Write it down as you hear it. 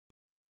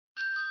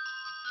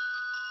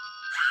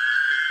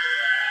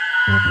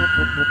Happy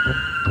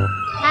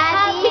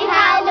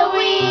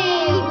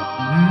Halloween!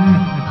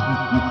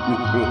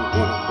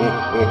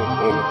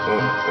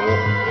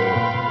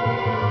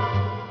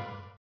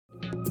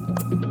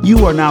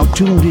 You are now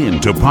tuned in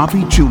to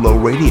Poppy Chulo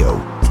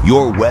Radio,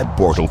 your web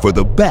portal for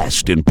the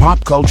best in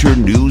pop culture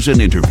news and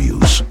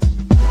interviews.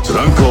 So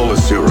don't call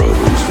us heroes,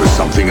 we're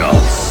something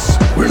else.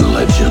 We're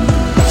legends.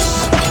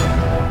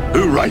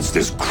 Who writes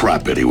this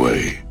crap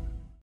anyway?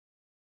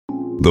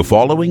 The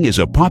following is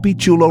a Poppy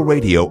Chulo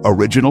Radio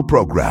original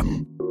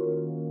program.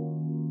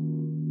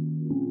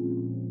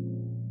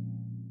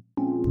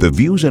 The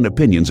views and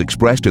opinions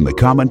expressed in the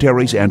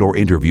commentaries and or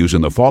interviews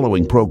in the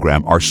following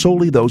program are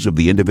solely those of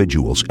the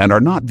individuals and are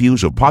not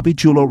views of Poppy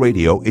Chulo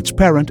Radio, its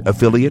parent,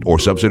 affiliate, or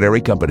subsidiary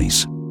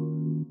companies.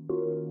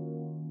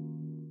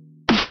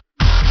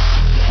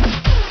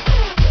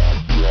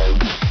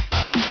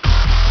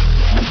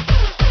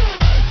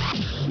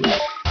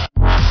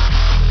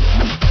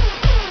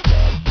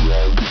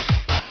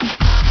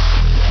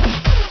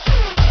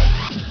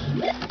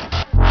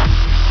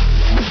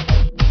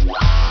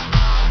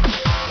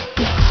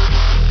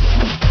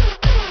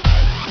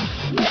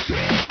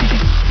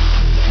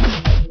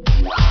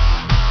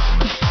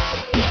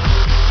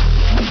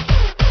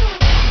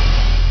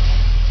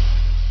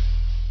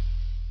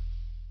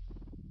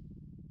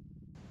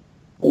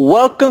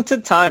 Welcome to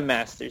Time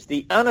Masters,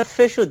 the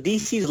unofficial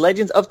DC's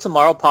Legends of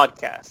Tomorrow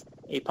podcast,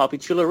 a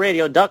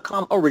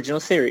PoppyChuloRadio.com original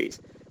series.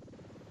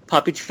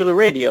 Poppy Chulo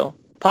Radio,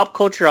 pop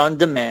culture on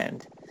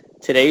demand.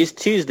 Today is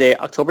Tuesday,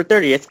 October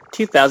 30th,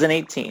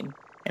 2018,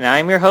 and I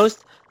am your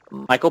host,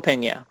 Michael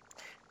Pena.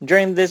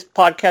 During this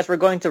podcast, we're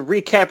going to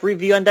recap,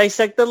 review, and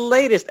dissect the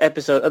latest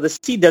episode of the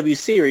CW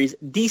series,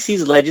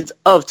 DC's Legends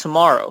of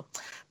Tomorrow.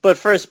 But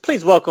first,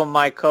 please welcome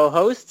my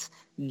co-hosts,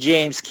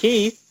 James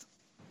Keith.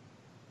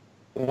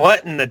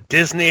 What in the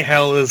Disney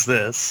hell is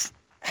this?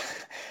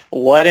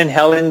 What in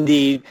hell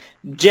indeed.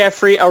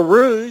 Jeffrey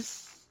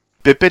Aruz.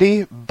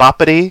 Bippity,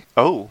 boppity,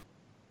 oh.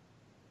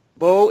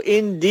 Bo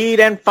indeed.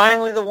 And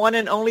finally, the one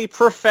and only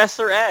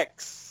Professor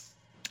X.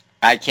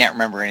 I can't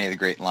remember any of the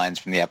great lines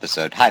from the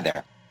episode. Hi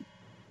there.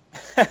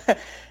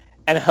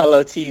 And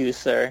hello to you,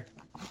 sir.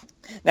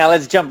 Now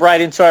let's jump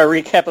right into our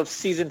recap of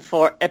Season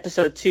 4,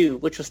 Episode 2,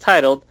 which was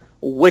titled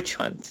Witch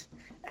Hunt,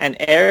 and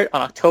aired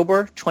on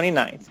October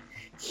 29th.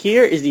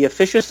 Here is the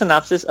official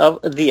synopsis of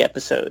the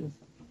episode.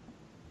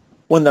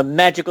 When the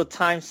magical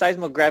time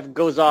seismograph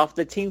goes off,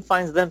 the team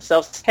finds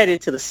themselves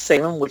headed to the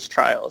Salem witch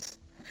trials.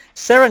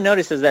 Sarah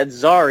notices that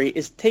Zari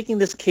is taking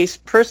this case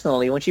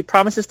personally when she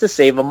promises to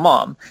save a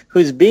mom who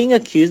is being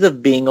accused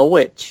of being a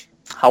witch.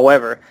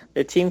 However,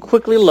 the team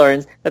quickly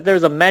learns that there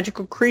is a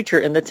magical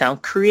creature in the town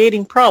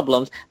creating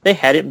problems they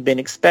hadn't been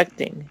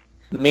expecting.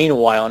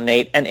 Meanwhile,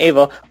 Nate and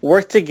Ava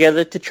work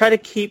together to try to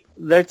keep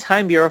their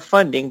Time Bureau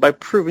funding by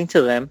proving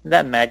to them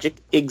that magic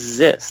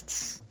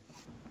exists.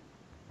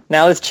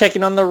 Now let's check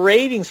in on the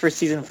ratings for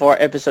Season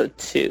 4, Episode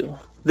 2.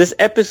 This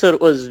episode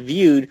was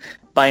viewed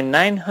by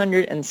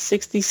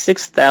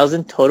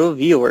 966,000 total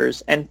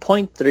viewers and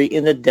 0.3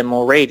 in the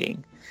demo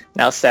rating.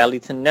 Now, sadly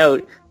to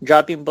note,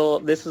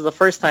 this was the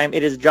first time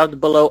it has dropped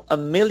below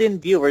 1 million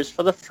viewers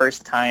for the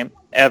first time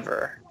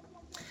ever.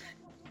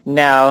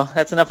 Now,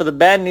 that's enough of the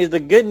bad news. The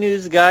good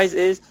news, guys,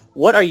 is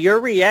what are your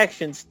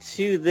reactions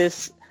to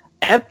this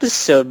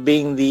episode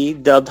being the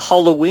dubbed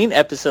Halloween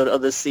episode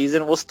of the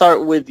season? We'll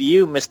start with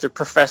you, Mr.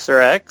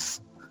 Professor X.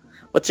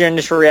 What's your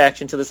initial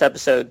reaction to this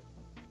episode?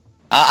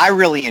 I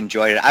really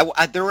enjoyed it.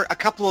 There were a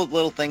couple of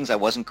little things I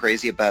wasn't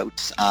crazy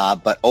about,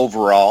 but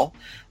overall,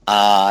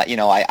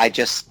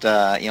 Legends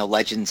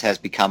has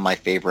become my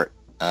favorite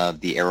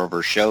of the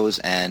Arrowverse shows,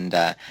 and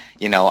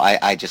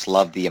I just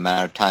love the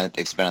amount of time that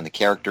they've spent on the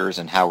characters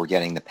and how we're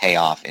getting the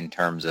payoff in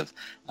terms of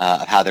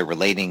how they're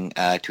relating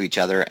to each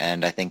other.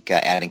 And I think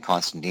adding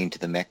Constantine to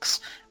the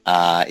mix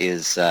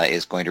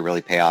is going to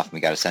really pay off. And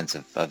we got a sense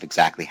of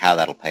exactly how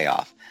that'll pay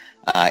off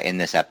in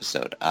this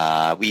episode.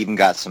 We even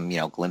got some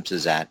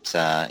glimpses at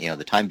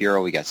the Time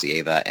Bureau. We got to see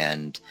Ava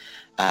and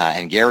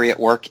Gary at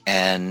work,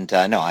 and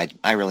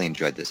I really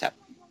enjoyed this episode.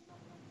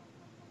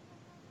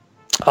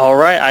 All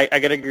right, I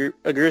gotta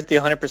agree with you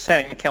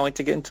 100%. I can't wait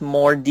to get into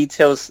more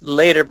details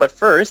later. But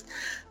first,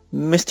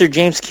 Mr.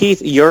 James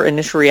Keith, your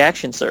initial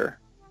reaction, sir.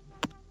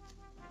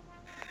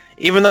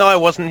 Even though I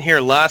wasn't here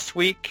last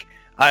week,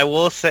 I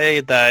will say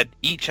that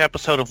each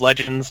episode of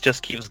Legends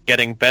just keeps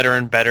getting better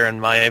and better, in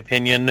my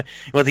opinion.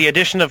 With the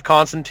addition of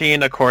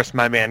Constantine, of course,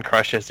 my man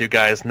Crush, as you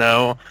guys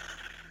know,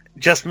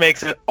 just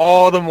makes it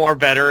all the more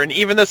better. And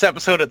even this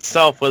episode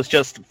itself was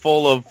just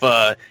full of,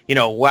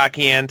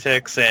 wacky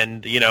antics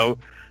and,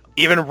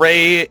 even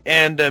Ray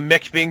and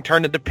Mick being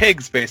turned into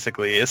pigs,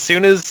 basically. As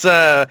soon as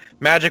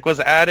magic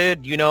was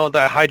added,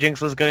 that hijinks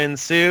was going to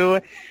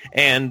ensue,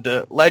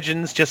 and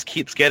Legends just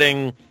keeps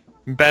getting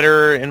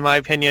better, in my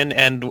opinion.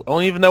 And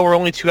even though we're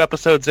only 2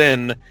 episodes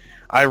in,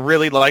 I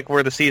really like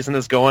where the season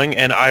is going,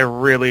 and I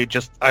really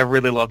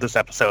love this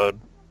episode.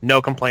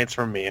 No complaints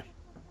from me.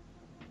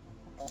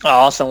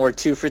 Awesome. We're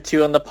 2 for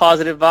 2 on the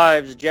positive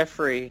vibes.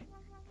 Jeffrey,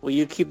 will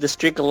you keep the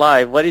streak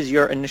alive? What is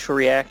your initial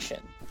reaction?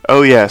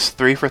 Oh yes,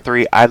 3 for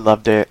 3. I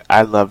loved it.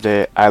 I loved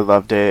it. I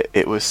loved it.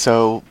 It was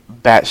so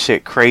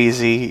batshit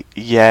crazy,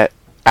 yet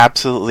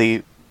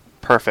absolutely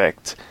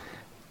perfect.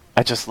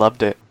 I just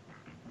loved it.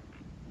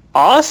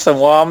 Awesome.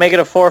 Well, I'll make it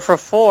a 4 for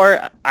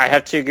 4. I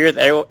have to agree with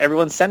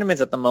everyone's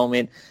sentiments at the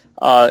moment.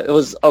 It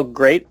was a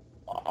great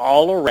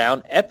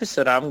all-around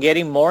episode. I'm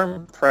getting more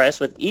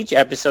impressed with each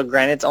episode.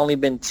 Granted, it's only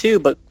been 2,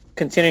 but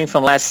continuing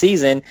from last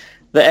season,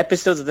 the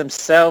episodes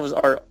themselves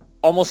are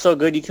almost so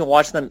good you can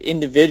watch them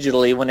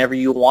individually whenever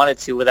you wanted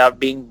to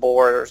without being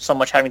bored or so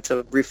much having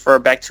to refer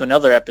back to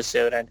another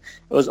episode, and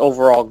it was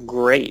overall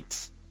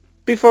great.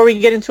 Before we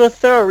get into a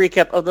thorough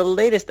recap of the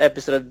latest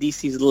episode of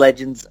DC's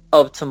Legends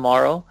of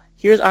Tomorrow,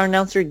 here's our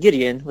announcer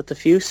Gideon with a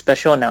few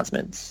special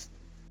announcements.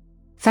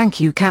 Thank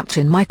you,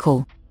 Captain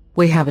Michael.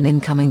 We have an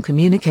incoming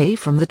communique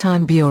from the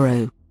Time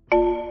Bureau.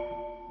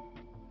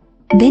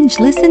 Binge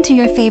listen to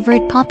your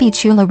favorite Poppy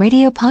Chula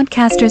Radio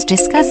podcasters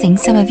discussing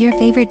some of your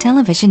favorite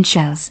television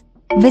shows.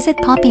 Visit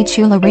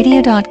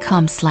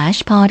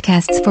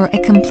poppychularadio.com/podcasts for a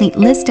complete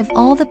list of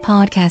all the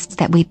podcasts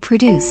that we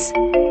produce.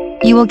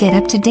 You will get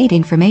up-to-date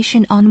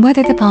information on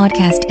whether the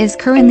podcast is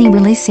currently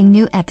releasing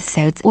new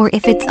episodes or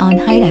if it's on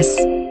hiatus.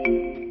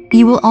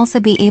 You will also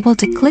be able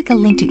to click a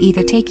link to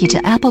either take you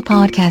to Apple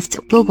Podcasts,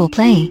 Google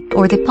Play,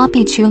 or the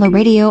Poppy Chula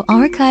Radio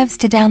archives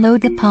to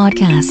download the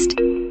podcast.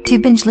 To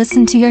binge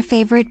listen to your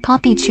favorite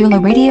Poppy Chula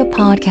Radio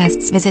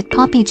podcasts, visit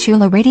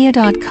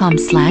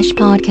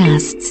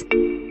poppychularadio.com/podcasts.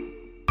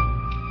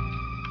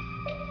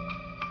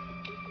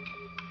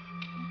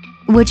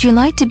 Would you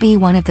like to be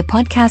one of the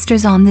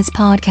podcasters on this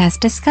podcast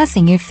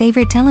discussing your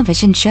favorite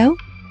television show?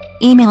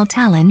 Email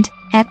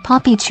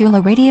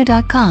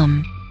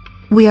talent@poppychularadio.com.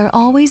 We are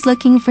always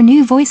looking for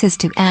new voices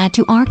to add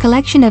to our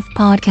collection of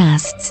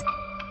podcasts.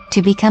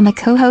 To become a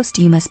co-host,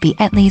 you must be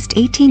at least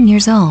 18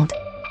 years old.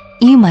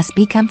 You must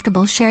be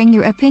comfortable sharing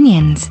your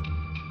opinions.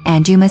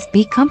 And you must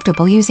be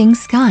comfortable using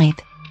Skype.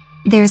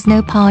 There's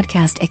no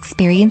podcast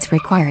experience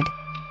required.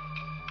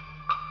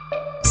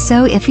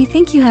 So if you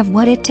think you have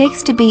what it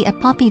takes to be a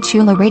Poppy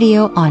Chula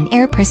Radio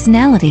on-air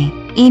personality,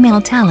 email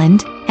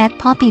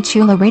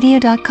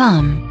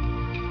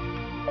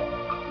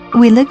talent@poppychularadio.com.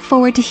 We look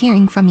forward to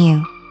hearing from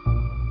you.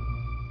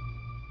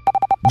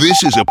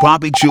 This is a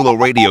Poppy Chula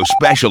Radio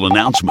special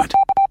announcement.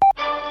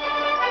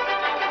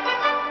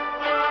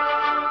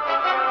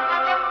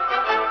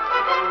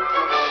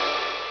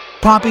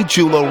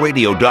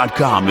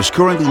 PoppyChulaRadio.com is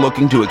currently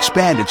looking to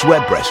expand its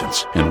web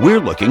presence, and we're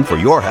looking for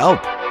your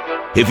help.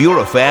 If you're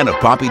a fan of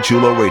Poppy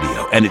Chula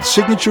Radio and its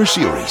signature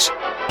series,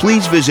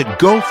 please visit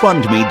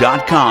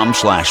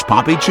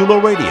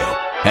GoFundMe.com/PoppyChulaRadio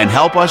and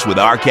help us with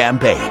our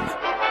campaign.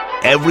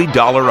 Every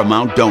dollar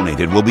amount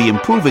donated will be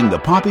improving the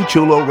Poppy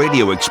Chula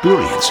Radio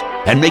experience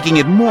and making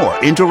it more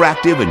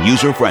interactive and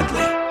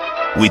user-friendly.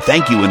 We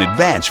thank you in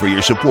advance for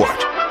your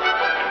support.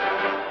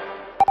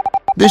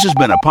 This has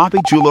been a Poppy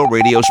Chula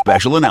Radio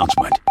special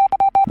announcement.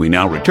 We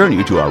now return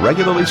you to our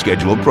regularly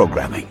scheduled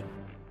programming.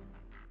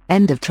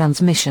 End of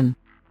transmission.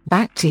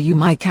 Back to you,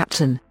 my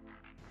captain.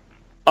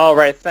 All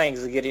right,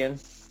 thanks, Gideon.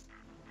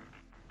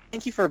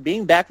 Thank you for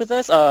being back with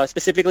us,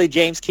 specifically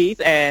James Keith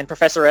and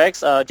Professor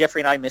X.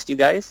 Jeffrey and I missed you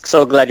guys.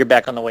 So glad you're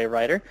back on the way,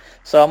 Ryder.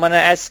 So I'm going to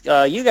ask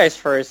you guys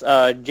first.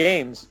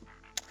 James,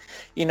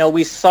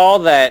 we saw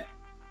that,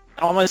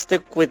 I'm going to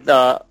stick with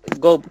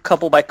go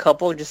couple by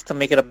couple just to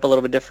make it up a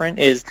little bit different,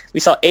 is we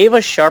saw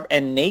Ava Sharp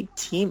and Nate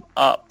team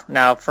up.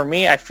 Now, for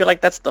me, I feel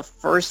like that's the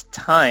first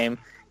time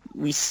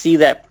we see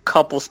that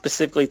couple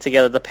specifically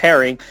together, the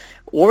pairing.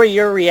 What were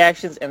your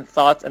reactions and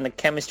thoughts and the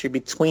chemistry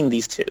between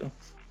these two?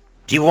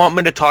 Do you want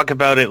me to talk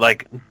about it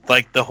like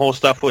the whole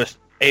stuff with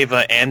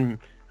Ava and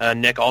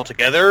Nick all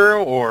together,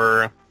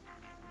 or?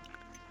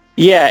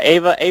 Yeah,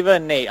 Ava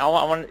and Nate. I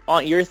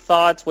want your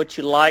thoughts, what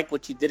you liked,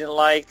 what you didn't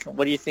like.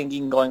 What are you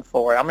thinking going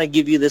forward? I'm going to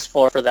give you this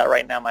floor for that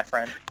right now, my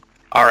friend.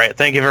 All right.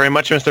 Thank you very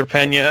much, Mr.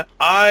 Pena.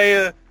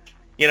 I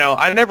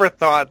never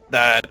thought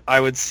that I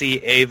would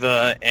see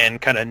Ava and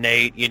kind of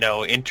Nate,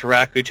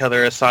 interact with each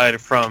other aside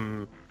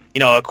from,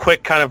 a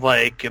quick kind of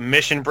like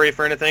mission brief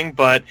or anything.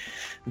 But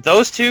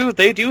those two,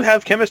 they do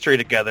have chemistry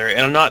together.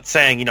 And I'm not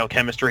saying,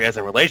 chemistry as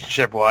a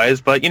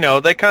relationship-wise, but,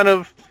 they kind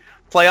of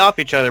play off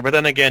each other. But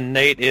then again,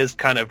 Nate is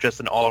kind of just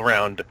an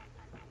all-around,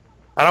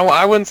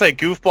 I wouldn't say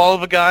goofball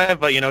of a guy,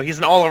 but, he's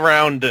an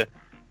all-around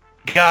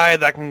guy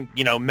that can,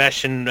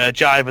 mesh and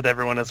jive with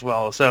everyone as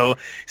well. So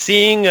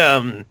seeing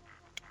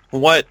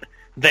what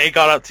they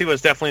got up to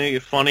was definitely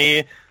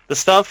funny. The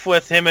stuff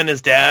with him and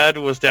his dad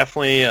was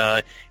definitely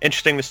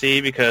interesting to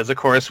see because, of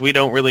course, we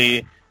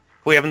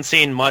haven't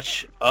seen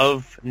much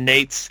of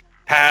Nate's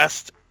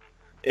past.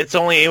 It's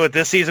only with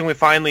this season we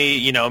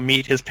finally,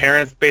 meet his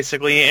parents,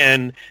 basically,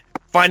 and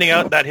finding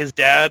out that his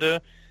dad,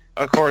 of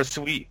course,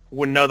 we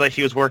wouldn't know that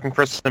he was working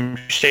for some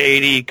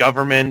shady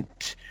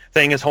government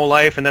thing his whole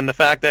life, and then the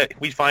fact that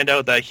we find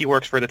out that he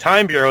works for the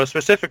Time Bureau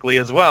specifically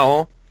as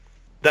well,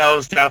 that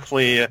was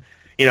definitely,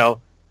 a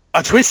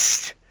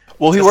twist.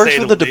 Well, he works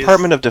for the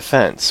Department of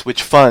Defense,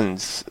 which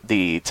funds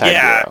the Time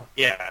Bureau.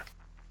 Yeah.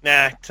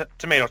 Nah,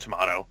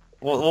 tomato.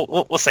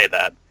 We'll say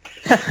that.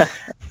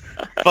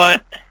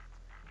 But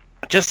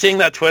just seeing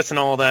that twist and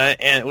all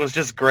that, and it was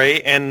just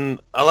great. And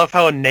I love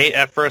how Nate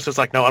at first was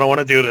like, no, I don't want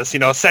to do this. You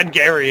know, send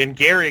Gary, and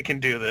Gary can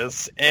do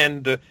this.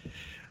 And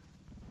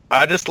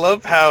I just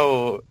love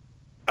how,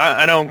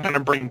 I know I'm going to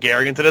bring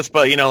Gary into this,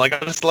 but, you know, like,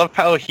 I just love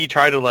how he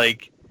tried to,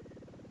 like,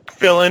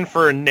 fill in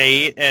for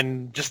Nate,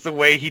 and just the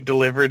way he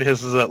delivered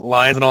his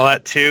lines and all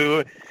that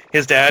to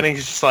his dad. And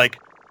he's just like,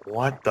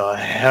 what the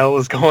hell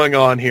is going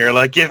on here?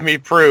 Like, give me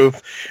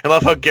proof. I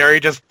love how Gary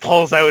just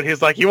pulls out,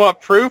 he's like, you want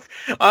proof?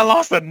 I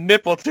lost a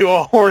nipple to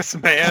a horse,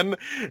 man.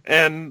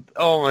 And,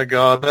 oh my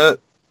god, that...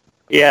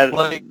 Yeah.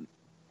 Like,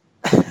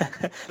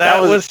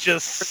 that was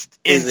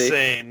just crazy.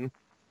 insane.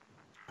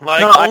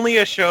 Like, No, only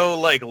a show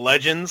like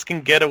Legends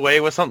can get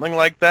away with something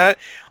like that.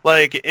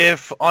 Like,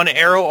 if on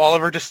Arrow,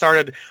 Oliver just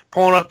started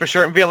pulling up a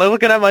shirt and being like,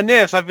 looking at my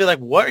nips, I'd be like,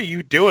 what are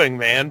you doing,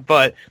 man?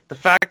 But the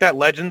fact that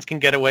Legends can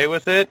get away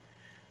with it,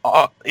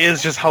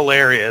 is just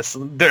hilarious.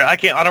 I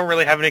don't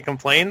really have any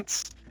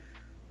complaints,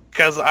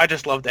 because I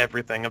just loved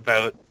everything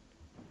about,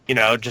 you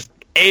know, just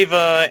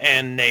Ava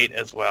and Nate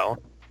as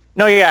well.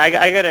 No, yeah, I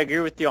gotta agree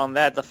with you on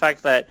that. The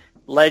fact that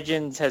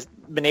Legends has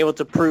been able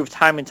to prove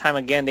time and time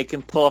again they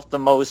can pull off the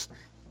most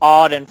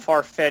odd and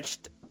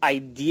far-fetched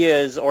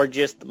ideas or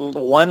just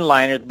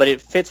one-liners, but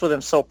it fits with them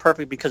so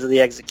perfect because of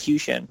the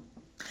execution.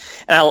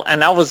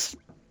 And I was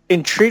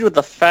intrigued with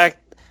the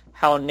fact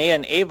how Nate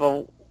and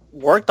Ava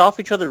worked off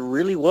each other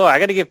really well. I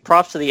got to give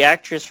props to the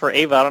actress for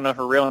Ava. I don't know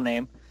her real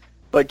name,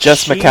 but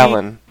Jess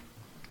McKellen.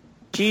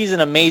 She's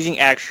an amazing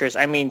actress.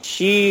 I mean,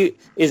 she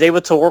is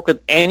able to work with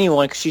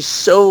anyone because she's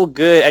so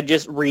good at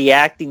just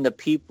reacting to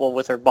people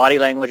with her body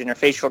language and her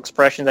facial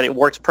expression that it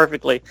works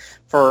perfectly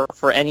for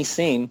any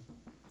scene.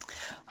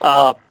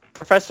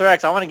 Professor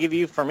X, I want to give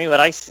you, for me,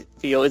 what I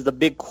feel is the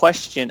big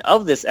question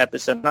of this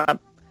episode. Not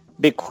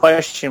big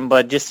question,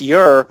 but just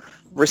your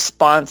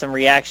response and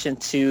reaction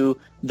to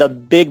the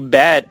big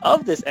bad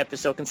of this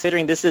episode,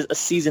 considering this is a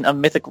season of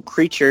mythical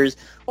creatures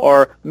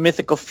or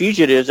mythical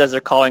fugitives, as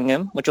they're calling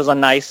them, which was a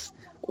nice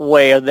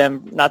way of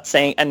them not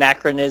saying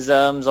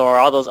anachronisms or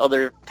all those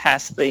other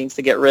past things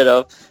to get rid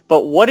of.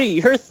 But what are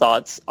your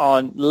thoughts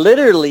on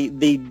literally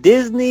the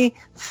Disney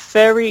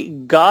fairy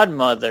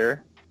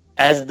godmother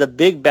as the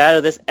big bad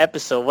of this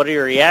episode? What are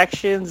your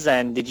reactions,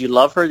 and did you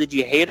love her? Did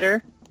you hate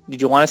her?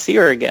 Did you want to see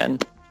her again?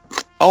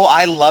 Oh,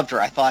 I loved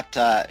her. I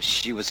thought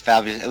she was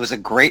fabulous. It was a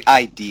great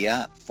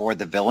idea for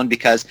the villain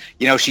because,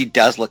 you know, she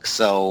does look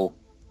so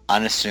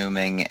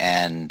unassuming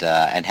and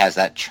has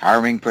that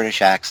charming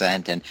British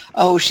accent. And,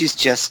 oh, she's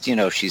just, you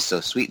know, she's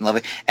so sweet and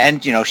loving.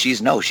 And, you know, she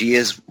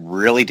is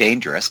really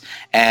dangerous.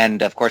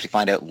 And, of course, we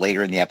find out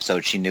later in the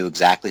episode she knew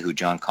exactly who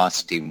John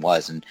Constantine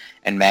was and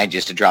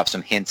manages to drop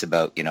some hints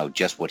about, you know,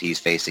 just what he's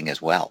facing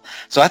as well.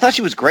 So I thought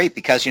she was great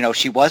because, you know,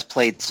 she was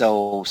played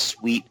so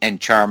sweet and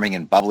charming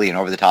and bubbly and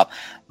over the top,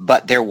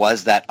 but there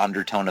was that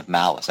undertone of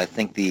malice. I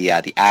think the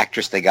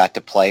actress they got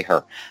to play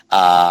her,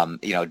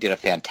 you know, did a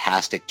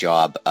fantastic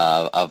job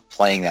of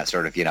playing that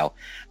sort of, you know,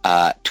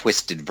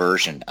 twisted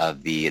version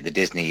of the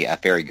Disney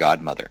fairy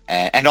godmother.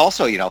 And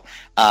also, you know,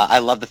 I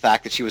love the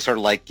fact that she was sort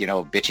of like, you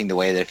know, bitching the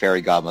way that a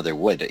fairy godmother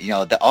would. You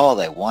know, all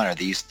they want are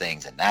these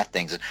things and that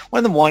things. And one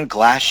of them wanted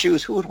glass shoes.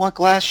 Who would want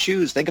glass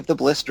shoes? Think of the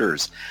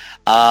blisters.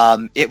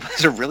 It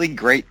was a really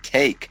great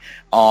take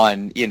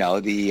on, you know,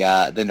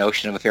 the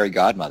notion of a fairy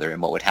godmother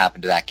and what would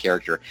happen to that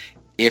character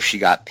if she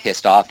got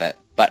pissed off at.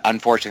 But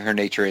unfortunately, her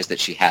nature is that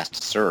she has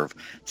to serve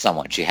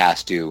someone. She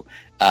has to,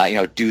 you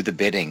know, do the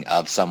bidding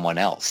of someone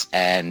else.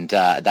 And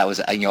that was,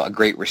 you know, a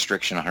great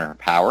restriction on her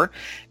power.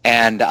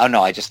 And, oh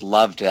no, I just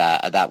loved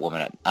that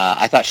woman.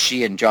 I thought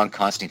she and John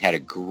Constantine had a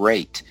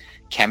great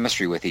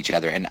chemistry with each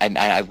other. And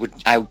I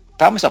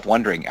found myself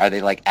wondering, are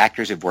they like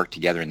actors who've worked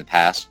together in the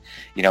past,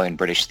 you know, in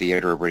British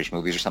theater or British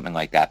movies or something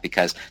like that?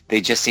 Because they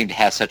just seem to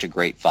have such a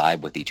great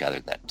vibe with each other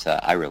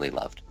that I really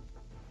loved.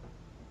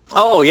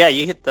 Oh, yeah,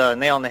 you hit the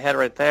nail on the head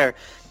right there.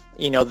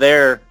 You know,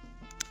 the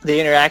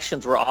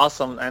interactions were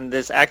awesome, and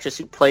this actress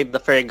who played the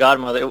fairy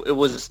godmother, it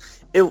was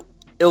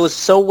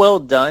so well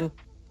done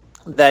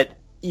that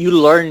you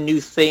learn new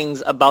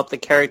things about the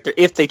character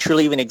if they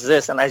truly even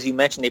exist. And as you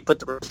mentioned, they put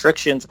the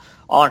restrictions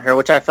on her,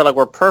 which I felt like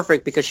were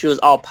perfect because she was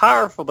all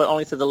powerful, but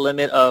only to the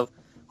limit of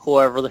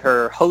whoever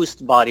her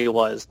host body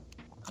was.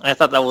 And I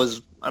thought that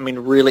was, I mean,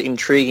 really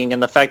intriguing,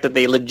 and the fact that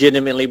they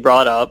legitimately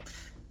brought up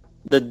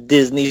the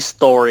Disney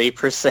story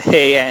per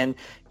se, and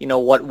you know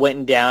what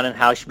went down and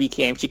how she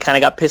kind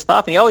of got pissed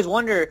off. And you always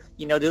wonder,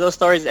 you know, do those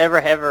stories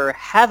ever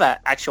have an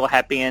actual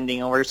happy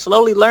ending? And we're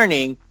slowly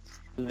learning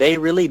they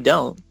really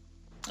don't.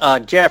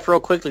 Jeff,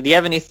 real quickly, do you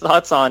have any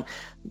thoughts on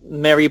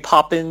Mary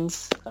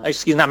Poppins?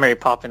 Not Mary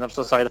Poppins, I'm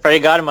so sorry. The fairy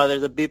godmother,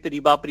 the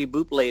bippity boppity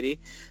boop lady,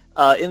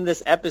 in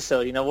this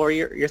episode. You know, what were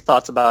your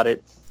thoughts about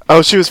it?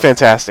 Oh, she was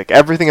fantastic.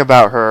 Everything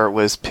about her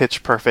was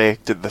pitch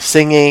perfect. The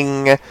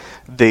singing,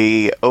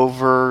 the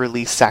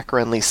overly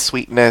saccharinely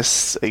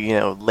sweetness, you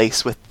know,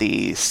 laced with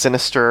the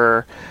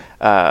sinister,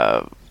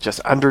 just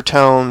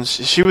undertones.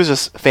 She was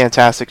just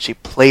fantastic. She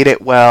played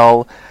it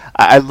well.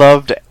 I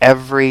loved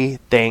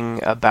everything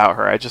about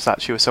her. I just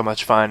thought she was so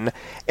much fun.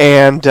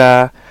 And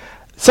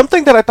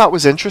Something that I thought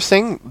was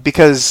interesting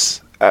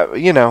because,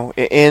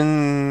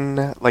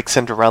 in like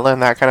Cinderella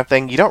and that kind of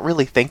thing, you don't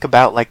really think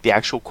about like the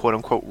actual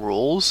quote-unquote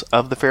rules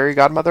of the fairy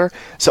godmother.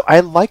 So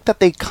I like that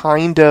they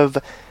kind of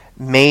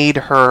made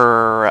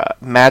her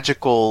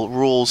magical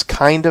rules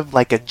kind of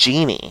like a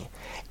genie.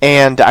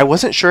 And I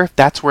wasn't sure if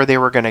that's where they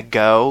were going to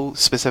go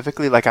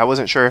specifically. Like, I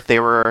wasn't sure if they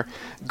were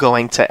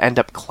going to end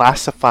up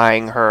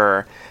classifying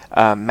her,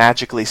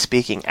 magically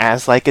speaking,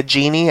 as like a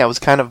genie. I was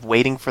kind of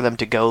waiting for them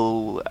to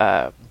go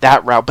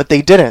that route, but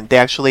they didn't. They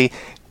actually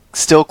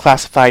still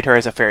classified her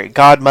as a fairy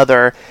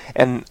godmother,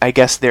 and I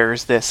guess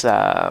there's this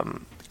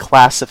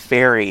class of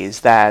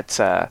fairies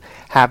that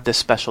have this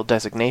special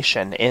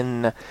designation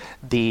in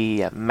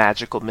the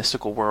magical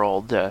mystical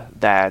world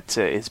that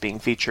is being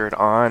featured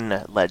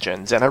on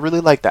Legends, and I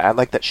really like that. I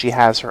like that she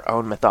has her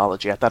own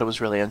mythology. I thought it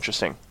was really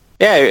interesting.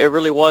 Yeah, it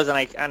really was,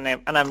 and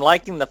I'm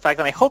liking the fact,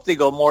 and I hope they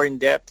go more in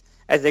depth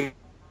as they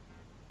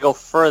go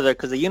further,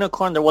 because the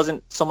unicorn, there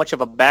wasn't so much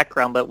of a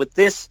background, but with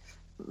this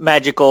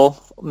magical,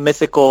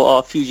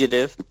 mythical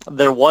fugitive,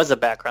 there was a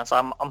background. So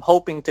I'm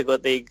hoping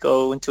they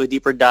go into a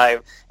deeper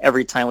dive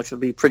every time, which would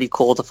be pretty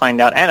cool to find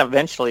out, and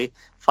eventually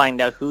find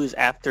out who's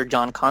after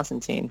John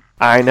Constantine.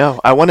 I know.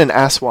 I want an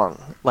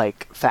Aswang,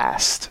 like,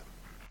 fast.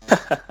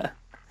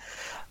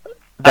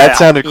 That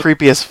sounded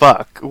creepy as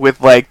fuck,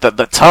 with like the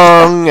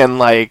tongue and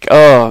like,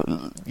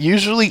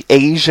 usually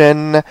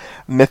Asian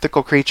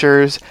mythical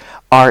creatures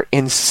are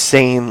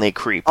insanely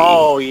creepy.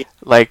 Oh, yeah.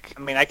 Like, I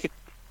mean, I could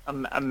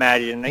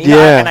imagine.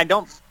 Yeah. And I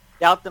don't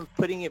doubt them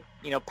putting it,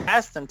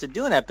 past them to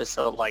do an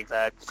episode like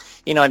that.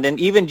 And then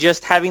even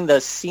just having the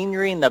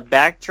scenery and the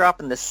backdrop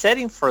and the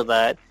setting for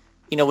that,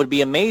 would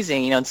be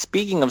amazing. And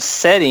speaking of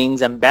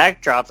settings and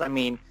backdrops, I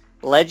mean,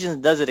 Legends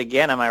does it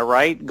again, am I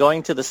right?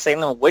 Going to the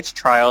Salem witch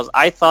trials,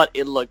 I thought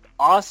it looked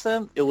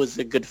awesome. It was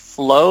a good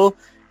flow.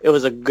 It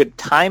was a good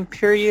time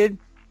period.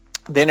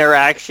 The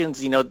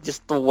interactions,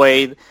 just the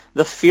way,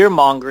 the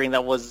fear-mongering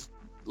that was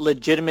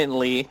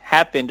legitimately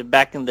happened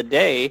back in the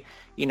day,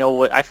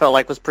 what I felt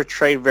like was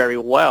portrayed very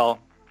well.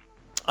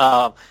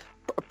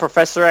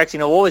 Professor X,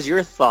 what was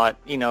your thought,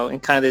 in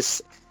kind of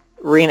this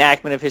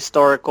reenactment of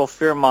historical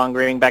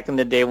fear-mongering back in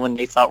the day when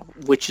they thought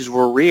witches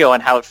were real,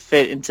 and how it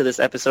fit into this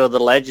episode of the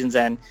Legends,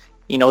 and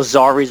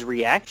Zari's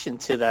reaction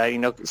to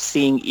that,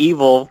 seeing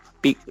evil,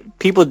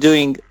 people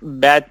doing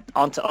bad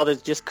onto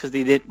others just because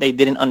they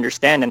didn't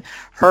understand, and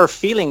her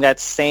feeling that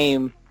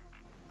same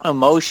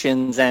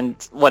emotions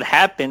and what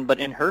happened, but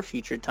in her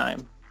future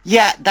time.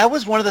 Yeah, that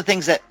was one of the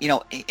things that,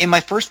 in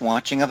my first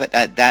watching of it,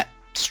 that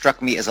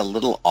struck me as a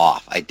little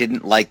off. I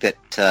didn't like that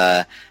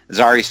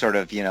Zari sort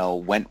of,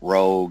 went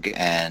rogue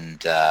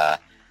and, tried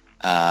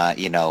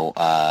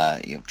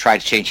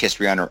to change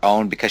history on her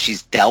own, because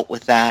she's dealt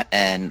with that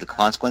and the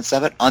consequence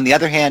of it. On the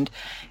other hand,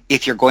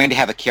 if you're going to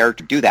have a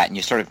character do that, and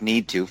you sort of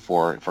need to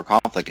for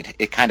conflict,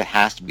 it kind of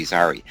has to be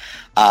Zari,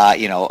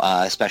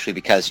 especially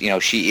because,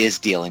 she is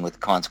dealing with the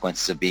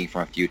consequences of being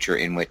from a future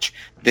in which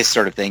this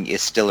sort of thing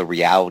is still a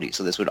reality.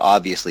 So this would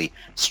obviously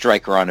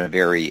strike her on a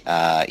very,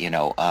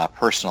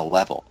 personal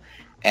level.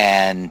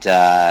 And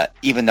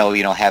even though,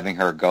 having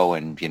her go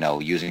and,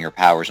 using her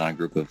powers on a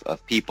group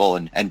of people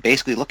and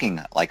basically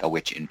looking like a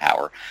witch in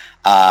power,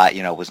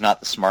 was not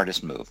the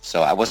smartest move.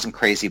 So I wasn't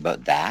crazy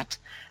about that.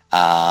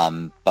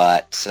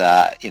 But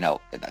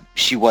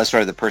she was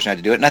sort of the person who had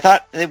to do it. And I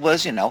thought it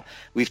was,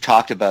 we've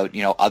talked about,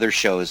 other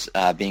shows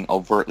being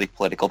overtly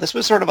political. This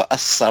was sort of a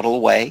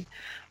subtle way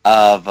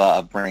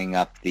of bringing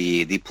up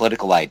the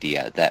political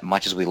idea that,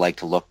 much as we like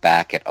to look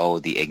back at,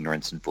 the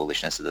ignorance and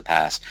foolishness of the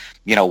past,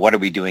 what are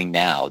we doing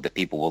now that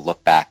people will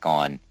look back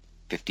on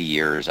 50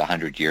 years,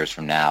 100 years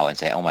from now and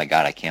say, oh my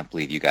God, I can't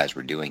believe you guys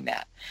were doing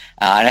that.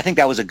 And I think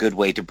that was a good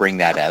way to bring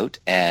that out,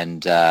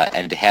 and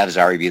to have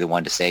Zari be the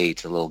one to say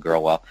to the little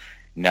girl, well,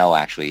 no,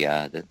 actually,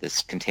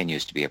 this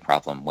continues to be a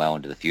problem well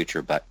into the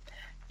future, but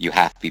you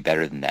have to be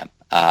better than them.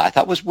 I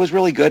thought was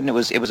really good, and it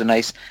was a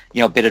nice,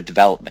 bit of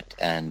development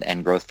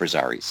and growth for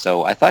Zari.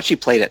 So I thought she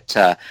played it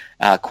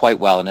quite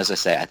well, and as I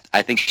say,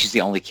 I think she's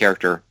the only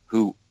character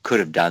who could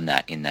have done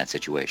that in that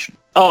situation.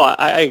 Oh,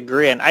 I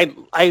agree, and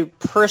I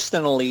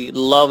personally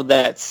love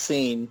that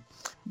scene.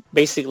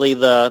 Basically,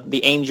 the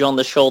angel on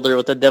the shoulder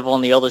with the devil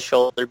on the other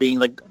shoulder, being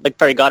like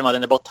fairy godmother,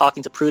 and they're both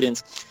talking to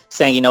Prudence,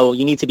 saying,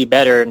 you need to be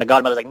better, and the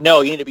godmother's like,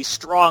 no, you need to be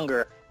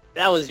stronger.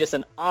 That was just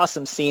an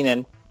awesome scene,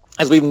 and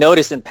as we've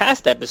noticed in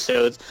past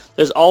episodes,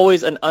 there's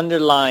always an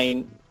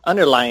underlining, a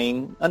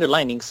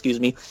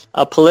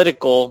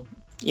political,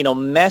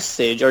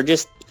 message, or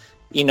just,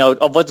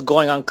 of what's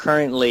going on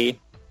currently.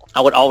 I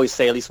would always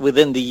say, at least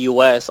within the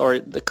U.S. or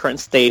the current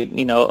state,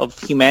 of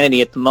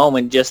humanity at the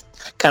moment, just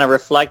kind of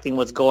reflecting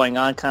what's going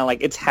on, kind of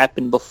like it's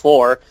happened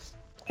before,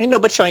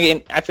 but showing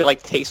it, I feel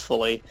like,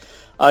 tastefully.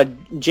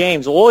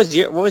 James, what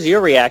was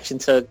your reaction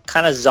to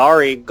kind of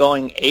Zari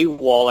going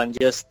AWOL and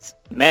just,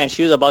 man,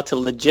 she was about to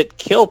legit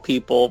kill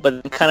people,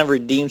 but kind of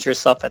redeems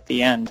herself at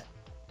the end?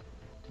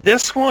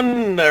 This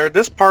one, or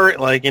this part,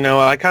 I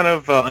kind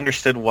of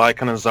understood why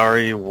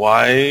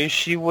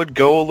she would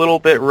go a little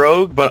bit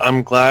rogue, but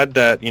I'm glad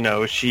that,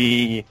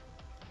 she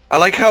I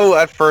like how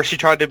at first she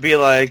tried to be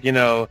like,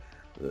 the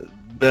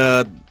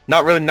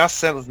not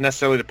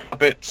necessarily the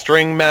puppet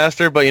string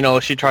master,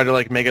 but she tried to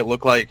like make it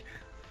look like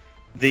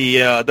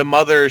the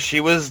mother. She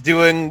was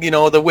doing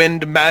the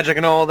wind magic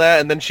and all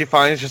that, and then she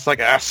finally just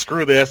like,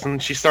 screw this,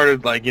 and she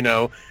started like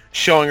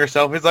showing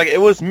herself. It's like,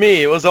 it was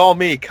me, it was all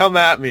me, come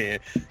at me,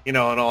 and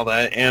all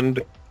that.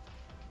 And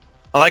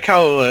I like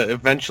how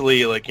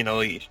eventually, like,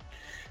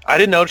 I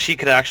didn't know she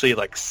could actually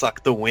like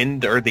suck the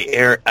wind or the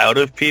air out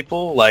of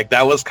people. Like,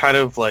 that was kind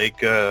of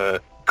like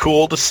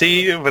cool to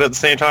see, but at the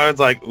same time, it's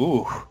like,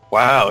 ooh,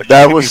 wow.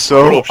 That was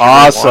so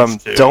awesome.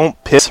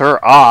 Don't piss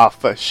her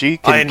off. She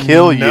can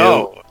kill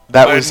you.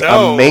 That was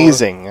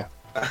amazing.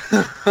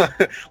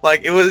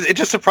 Like, it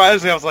just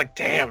surprised me. I was like,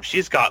 damn,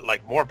 she's got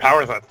like more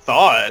power than I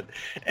thought.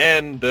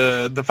 And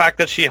the fact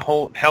that she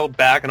held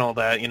back and all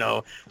that,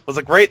 was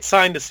a great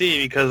sign to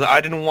see, because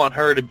I didn't want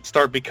her to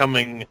start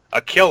becoming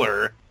a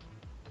killer.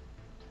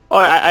 Oh,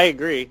 I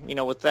agree.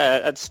 With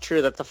that, that's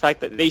true. That the fact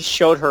that they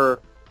showed her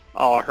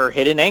her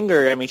hidden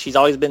anger. I mean, she's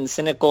always been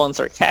cynical and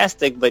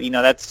sarcastic, but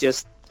that's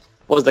just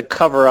was the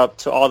cover up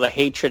to all the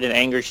hatred and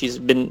anger she's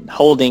been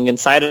holding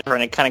inside of her,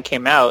 and it kind of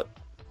came out.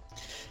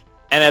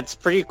 And it's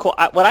pretty cool.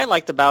 What I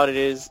liked about it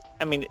is,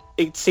 I mean,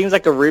 it seems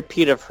like a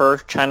repeat of her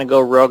trying to go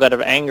rogue out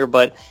of anger,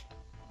 but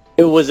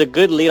it was a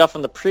good lead off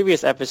from the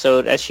previous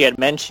episode, as she had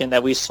mentioned,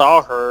 that we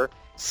saw her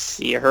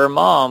see her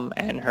mom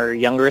and her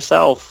younger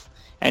self,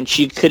 and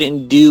she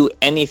couldn't do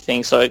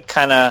anything. So it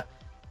kind of,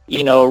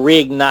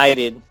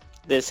 reignited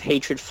this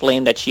hatred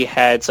flame that she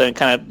had. So it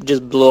kind of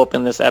just blew up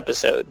in this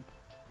episode,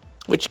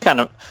 which kind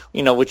of,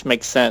 which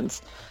makes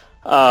sense.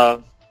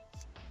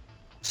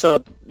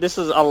 So this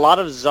is a lot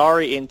of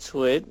Zari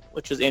into it,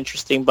 which was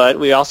interesting, but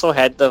we also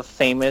had the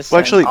famous... Well,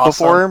 actually,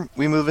 before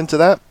we move into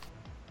that,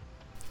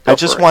 I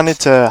just wanted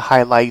to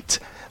highlight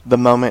the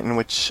moment in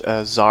which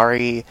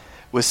Zari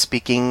was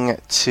speaking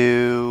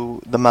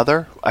to the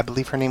mother. I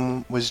believe her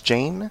name was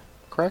Jane,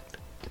 correct?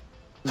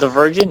 The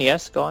Virgin,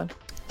 yes, go on.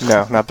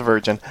 No, not the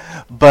Virgin.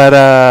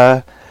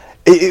 But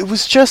it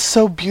was just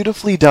so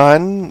beautifully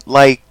done.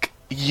 Like,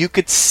 you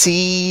could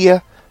see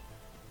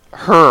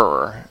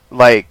her,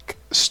 like,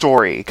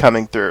 story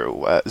coming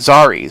through.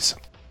 Zari's.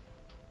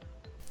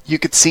 You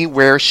could see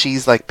where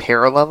she's, like,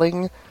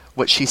 paralleling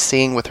what she's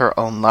seeing with her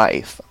own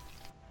life.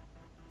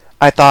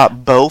 I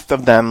thought both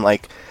of them,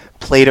 like,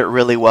 played it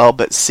really well,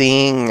 but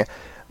seeing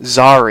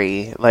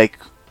Zari, like,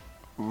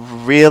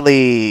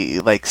 really,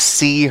 like,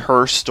 see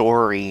her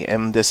story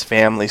in this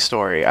family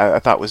story, I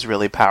thought was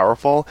really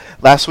powerful.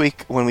 Last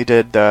week, when we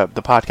did the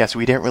podcast,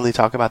 we didn't really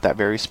talk about that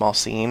very small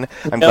scene.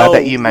 I'm glad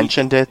that you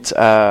mentioned it,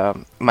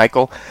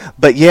 Michael.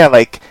 But yeah,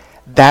 like,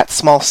 that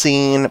small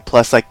scene,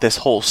 plus, like, this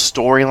whole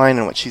storyline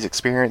and what she's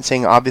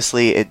experiencing,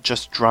 obviously, it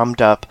just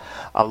drummed up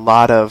a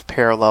lot of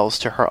parallels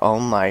to her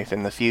own life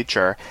in the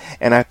future.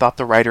 And I thought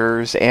the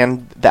writers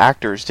and the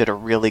actors did a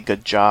really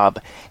good job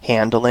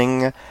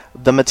handling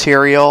the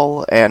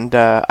material, and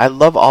I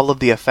love all of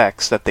the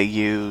effects that they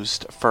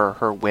used for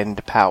her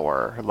wind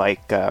power.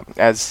 Like,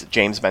 as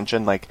James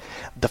mentioned, like,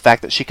 the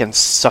fact that she can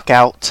suck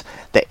out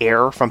the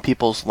air from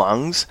people's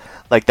lungs,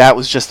 like, that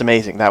was just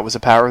amazing. That was a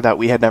power that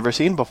we had never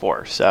seen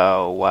before,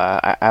 so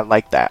I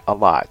like that a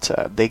lot.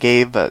 They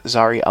gave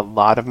Zari a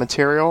lot of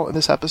material in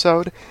this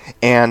episode,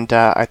 and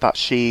I thought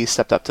she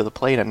stepped up to the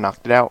plate and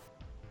knocked it out.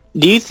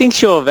 Do you think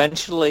she'll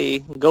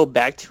eventually go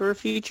back to her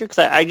future? Because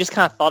I just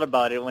kind of thought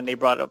about it when she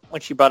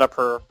brought up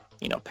her,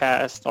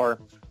 past or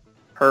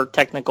her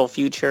technical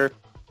future.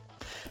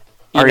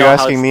 Are you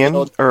asking me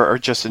or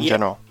just in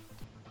general?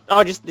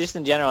 Oh, just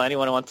in general.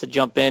 Anyone who wants to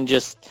jump in,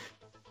 just,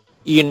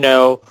 you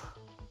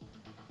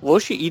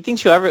think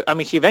she'll ever, I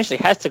mean, she eventually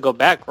has to go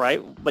back,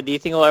 right? But do you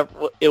think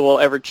it will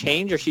ever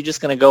change, or is she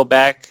just going to go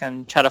back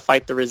and try to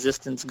fight the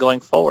resistance going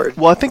forward?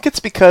 Well, I think it's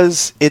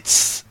because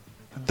it's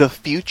the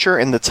future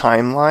in the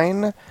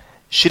timeline.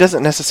 She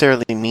doesn't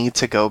necessarily need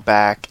to go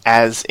back,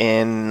 as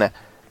in,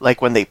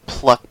 like, when they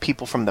pluck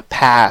people from the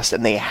past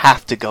and they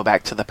have to go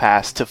back to the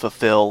past to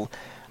fulfill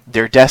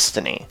their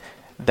destiny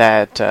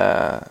that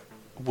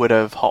would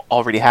have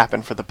already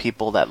happened for the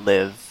people that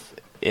live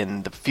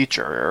in the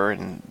future, or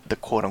in the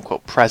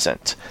quote-unquote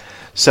present.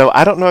 So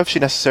I don't know if she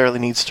necessarily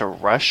needs to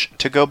rush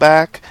to go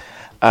back.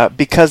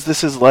 Because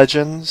this is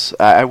Legends,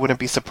 I wouldn't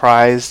be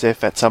surprised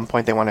if at some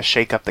point they want to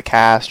shake up the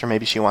cast, or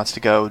maybe she wants to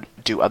go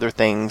do other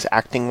things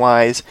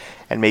acting-wise,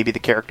 and maybe the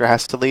character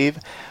has to leave.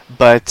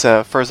 But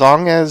for as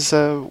long as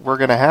we're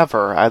going to have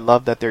her, I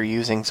love that they're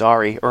using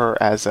Zari, or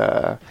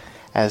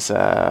as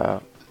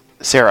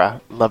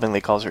Sarah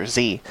lovingly calls her,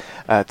 Z,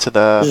 to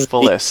the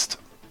fullest,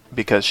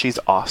 because she's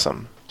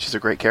awesome. She's a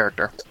great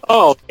character.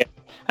 Oh, okay.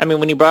 I mean,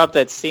 when you brought up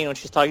that scene when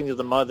she's talking to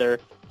the mother,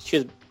 she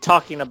was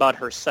talking about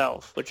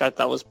herself, which I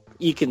thought was,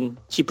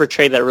 she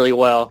portrayed that really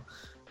well.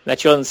 That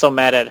she wasn't so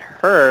mad at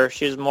her,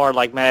 she was more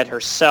like mad at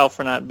herself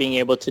for not being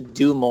able to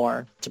do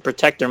more to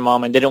protect her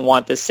mom, and didn't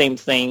want the same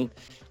thing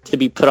to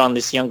be put on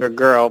this younger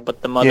girl,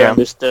 but the mother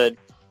understood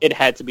it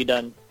had to be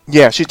done.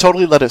 Yeah, she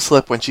totally let it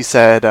slip when she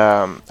said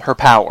her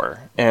power,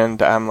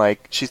 and I'm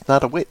like, she's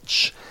not a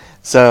witch.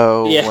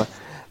 So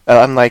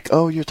I'm like,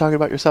 oh, you're talking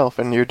about yourself,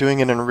 and you're doing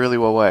it in a really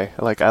well way.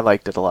 Like, I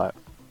liked it a lot.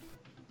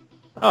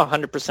 Oh,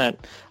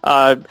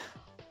 100%.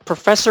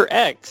 Professor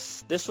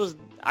X, this was,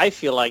 I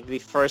feel like, the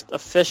first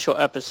official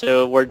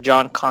episode where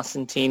John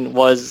Constantine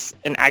was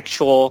an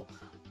actual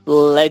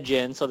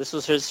legend. So this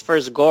was his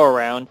first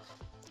go-around.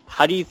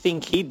 How do you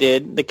think he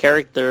did, the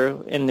character,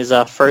 in his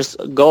first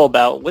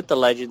go-about with the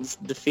Legends,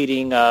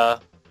 defeating the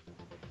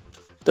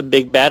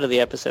big bad of the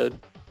episode?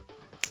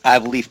 I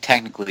believe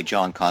technically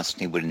John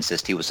Constantine would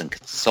insist he was a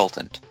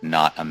consultant,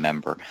 not a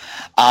member.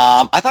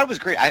 I thought it was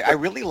great. I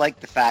really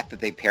liked the fact that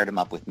they paired him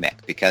up with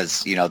Mick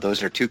because,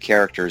 those are two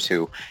characters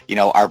who,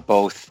 are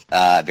both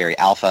very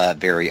alpha,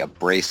 very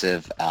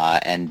abrasive,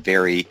 and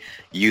very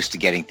used to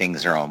getting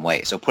things their own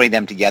way. So putting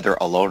them together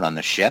alone on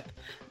the ship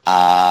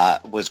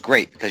was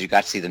great because you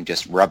got to see them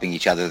just rubbing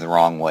each other the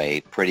wrong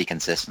way pretty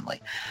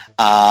consistently.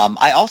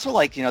 I also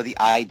liked, the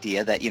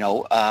idea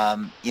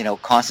that,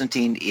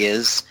 Constantine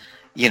is...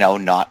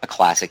 not a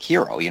classic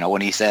hero.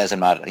 When he says, I'm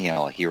not,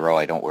 a hero,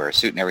 I don't wear a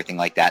suit and everything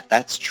like that,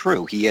 that's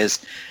true. He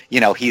is,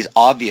 he's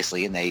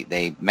obviously, and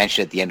they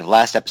mentioned at the end of the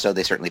last episode,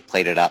 they certainly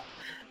played it up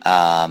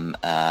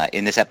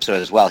in this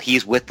episode as well.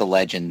 He's with the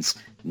Legends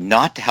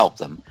not to help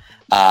them,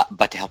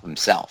 but to help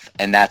himself.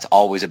 And that's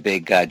always a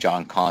big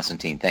John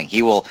Constantine thing.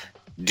 He will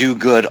do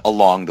good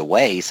along the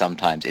way,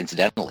 sometimes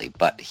incidentally,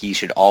 but he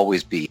should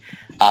always be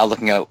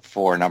looking out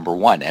for number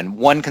one. And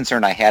one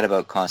concern I had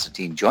about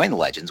Constantine joining the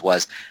Legends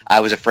was I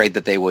was afraid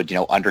that they would,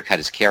 undercut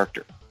his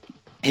character.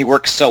 He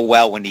works so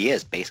well when he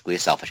is basically a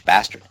selfish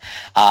bastard.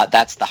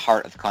 That's the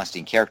heart of the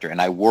Constantine character,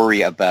 and I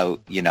worry about,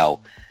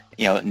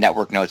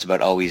 network notes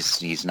about,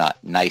 he's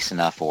not nice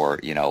enough, or,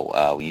 we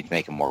need to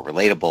make him more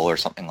relatable or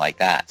something like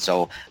that.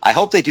 So I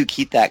hope they do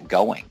keep that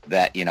going,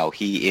 that,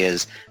 he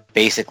is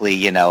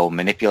basically,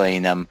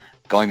 manipulating them,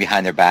 going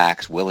behind their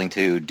backs, willing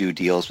to do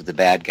deals with the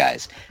bad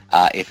guys,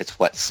 if it's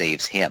what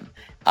saves him.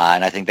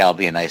 And I think that'll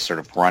be a nice sort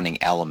of running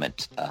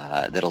element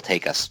that'll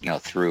take us,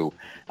 through,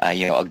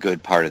 a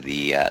good part of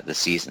the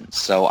season.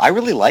 So I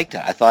really liked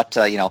it. I thought,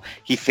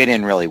 he fit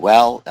in really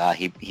well.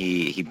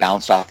 He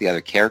bounced off the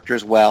other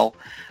characters well.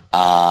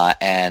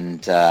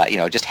 And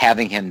just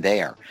having him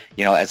there,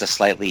 as a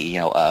slightly,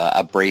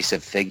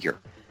 abrasive figure,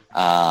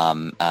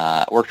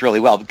 worked really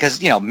well because,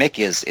 Mick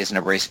is an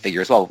abrasive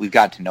figure as well. We've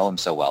got to know him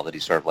so well that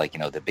he's sort of like,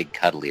 the big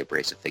cuddly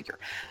abrasive figure.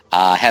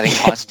 Having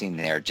Constantine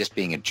there just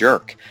being a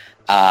jerk,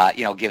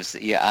 gives,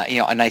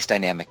 a nice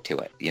dynamic to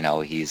it.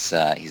 He's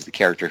the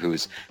character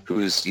who's,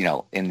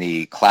 in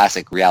the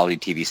classic reality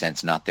TV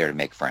sense, not there to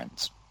make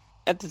friends.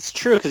 That's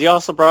true, because you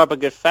also brought up a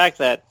good fact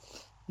that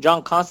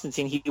John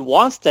Constantine, he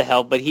wants to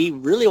help, but he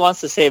really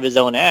wants to save his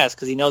own ass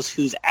because he knows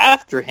who's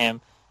after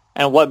him.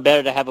 And what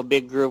better to have a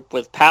big group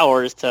with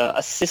powers to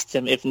assist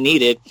him if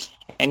needed.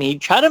 And he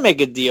tried to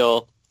make a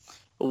deal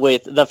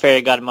with the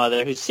fairy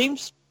godmother, who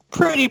seems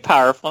pretty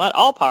powerful. Not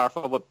all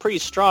powerful, but pretty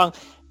strong.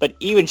 But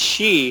even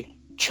she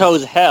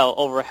chose hell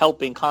over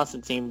helping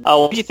Constantine.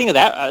 What did you think of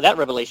that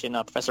revelation,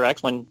 Professor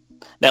X? When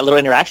that little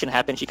interaction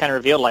happened, she kind of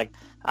revealed, like,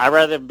 I'd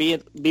rather be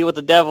with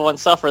the devil and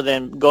suffer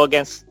than go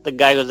against the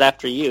guy who's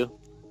after you.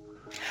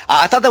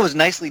 I thought that was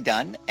nicely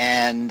done,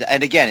 and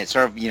again, it's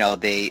sort of,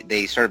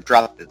 they sort of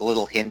dropped a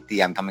little hint,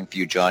 the I'm coming for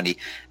you, Johnny,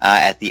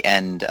 at the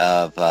end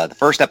of the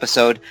first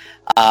episode,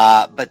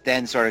 but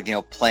then sort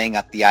of, playing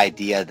up the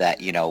idea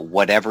that,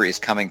 whatever is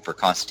coming for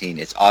Constantine,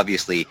 it's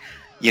obviously,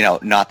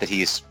 not that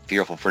he's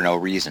fearful for no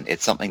reason.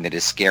 It's something that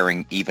is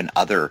scaring even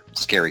other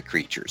scary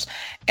creatures,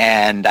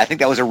 and I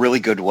think that was a really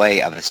good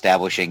way of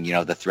establishing,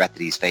 the threat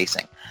that he's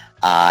facing.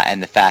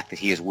 And the fact that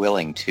he is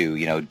willing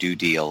to, do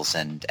deals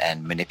and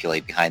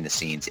manipulate behind the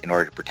scenes in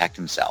order to protect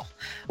himself,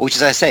 which,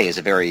 as I say, is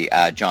a very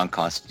John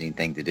Constantine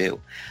thing to do.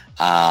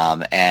 So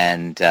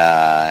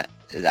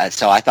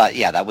I thought,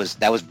 that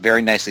was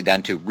very nicely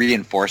done to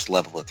reinforce the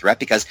level of threat,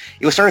 because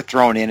it was sort of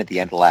thrown in at the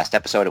end of the last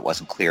episode. It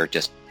wasn't clear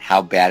just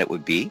how bad it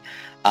would be.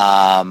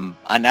 And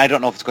I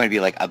don't know if it's going to be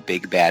like a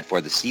big bad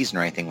for the season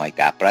or anything like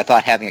that, but I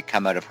thought having it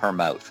come out of her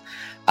mouth,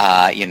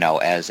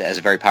 as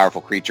a very powerful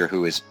creature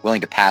who is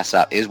willing to pass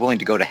up, is willing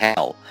to go to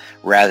hell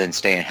rather than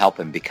stay and help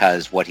him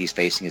because what he's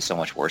facing is so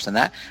much worse than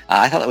that.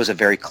 I thought that was a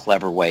very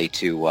clever way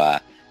to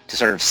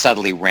sort of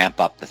subtly ramp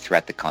up the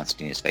threat that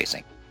Constantine is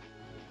facing.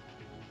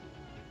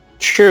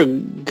 Sure,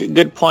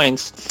 good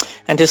points.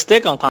 And to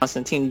stick on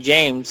Constantine,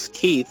 James,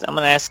 Keith, I'm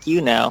going to ask you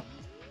now.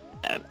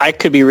 I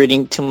could be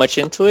reading too much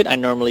into it. I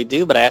normally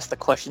do, but I ask the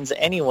questions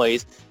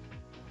anyways.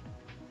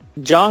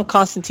 John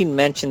Constantine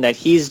mentioned that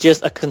he's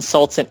just a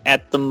consultant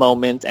at the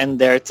moment and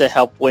there to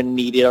help when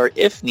needed, or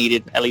if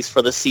needed, at least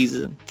for the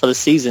season.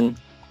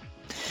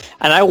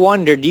 And I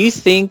wonder, do you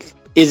think,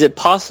 is it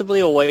possibly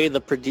a way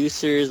the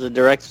producers, the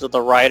directors, or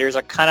the writers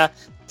are kind of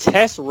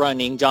test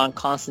running John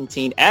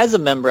Constantine as a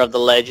member of the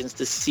Legends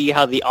to see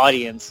how the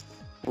audience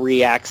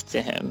reacts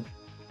to him?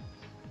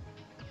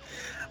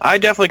 I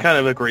definitely kind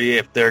of agree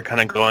if they're kind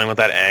of going with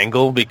that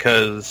angle,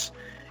 because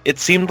it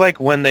seemed like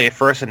when they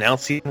first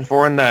announced season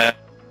 4 and that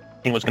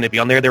he was going to be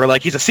on there, they were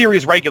like, he's a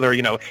series regular,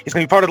 he's going to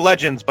be part of the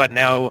Legends, but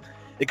now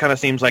it kind of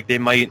seems like they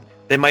might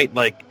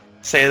like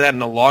say that in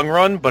the long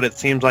run, but it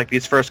seems like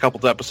these first couple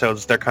of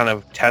episodes, they're kind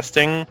of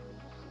testing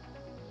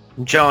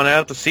Jon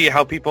out to see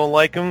how people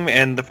like him,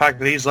 and the fact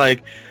that he's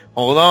like,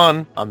 hold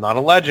on, I'm not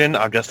a legend,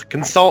 I'm just a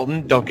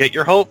consultant, don't get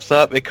your hopes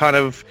up. It kind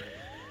of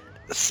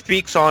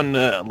speaks on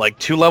like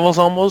two levels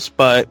almost,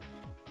 but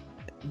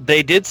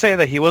they did say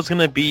that he was going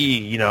to be,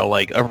 you know,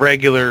 like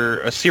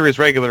a series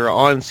regular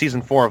on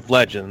season 4 of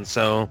Legends,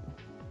 so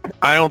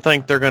I don't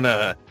think they're going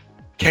to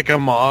kick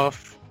him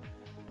off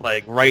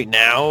like right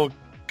now,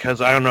 because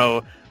I don't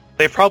know,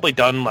 they've probably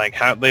done like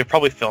they've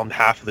probably filmed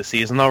half of the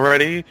season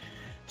already,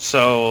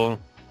 so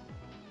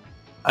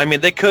I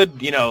mean, they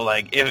could, you know,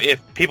 like, if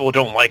people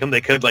don't like him,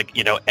 they could, like,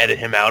 you know, edit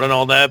him out and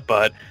all that,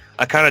 but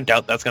I kind of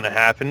doubt that's going to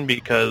happen,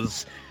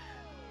 because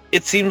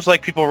it seems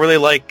like people really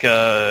like,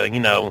 you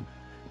know,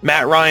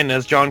 Matt Ryan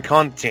as John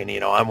Constantine. You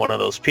know, I'm one of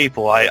those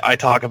people. I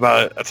talk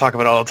about it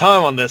all the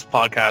time on this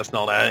podcast and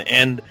all that,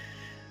 and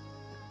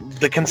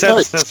the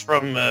consensus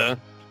from...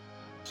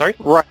 sorry?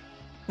 Right.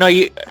 No,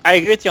 I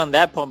agree with you on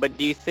that point, but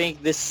do you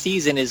think this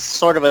season is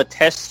sort of a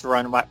test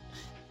run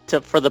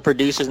for the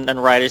producers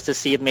and writers to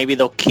see if maybe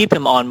they'll keep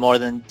him on more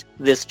than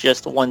this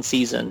just one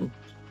season?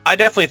 I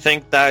definitely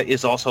think that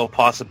is also a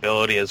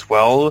possibility as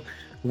well.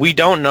 We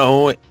don't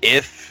know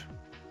if,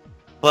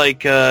 like,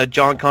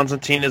 John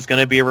Constantine is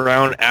going to be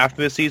around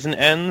after the season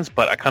ends,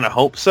 but I kind of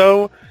hope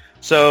so.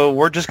 So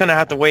we're just going to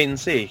have to wait and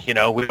see. You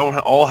know, we don't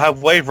all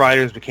have Wave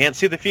Riders. We can't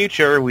see the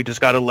future. We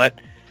just got to let,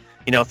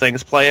 you know,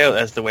 things play out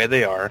as the way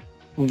they are.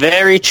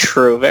 Very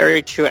true,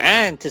 very true.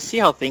 And to see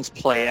how things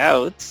play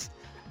out,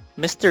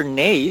 Mr.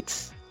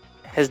 Nate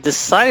has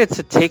decided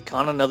to take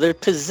on another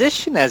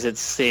position, as it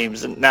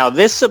seems. Now,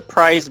 this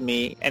surprised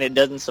me, and it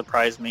doesn't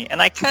surprise me,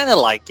 and I kind of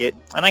like it,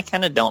 and I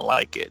kind of don't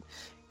like it.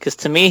 Because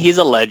to me, he's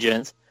a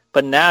legend,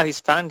 but now he's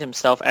found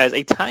himself as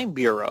a Time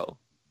Bureau.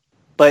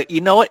 But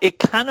you know what? It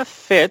kind of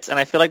fits, and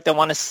I feel like they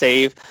want to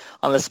save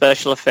on the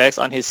special effects,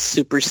 on his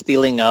super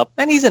stealing up.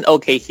 And he's an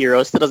okay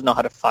hero, still doesn't know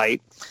how to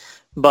fight.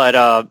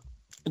 But,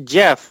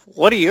 Jeff,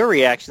 what are your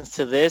reactions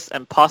to this,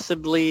 and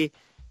possibly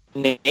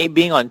Nate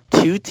being on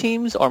two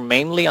teams, or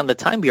mainly on the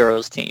Time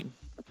Bureau's team?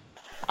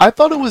 I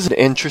thought it was an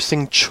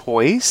interesting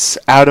choice.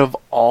 Out of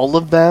all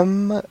of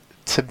them,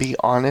 to be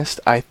honest,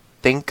 I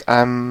think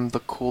I'm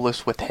the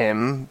coolest with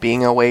him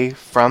being away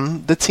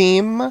from the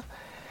team.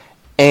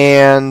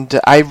 And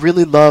I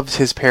really loved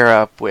his pair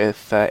up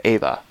with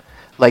Ava.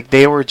 Like,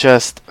 they were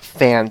just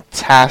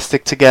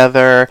fantastic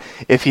together.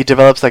 If he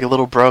develops like a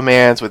little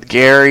bromance with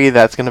Gary,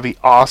 that's going to be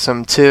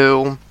awesome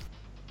too.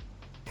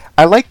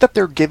 I like that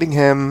they're giving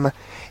him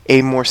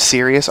a more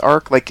serious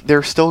arc. Like,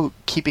 they're still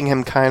keeping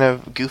him kind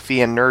of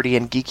goofy and nerdy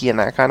and geeky and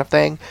that kind of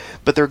thing,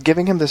 but they're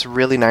giving him this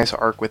really nice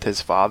arc with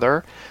his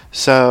father.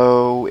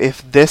 So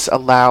if this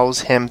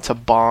allows him to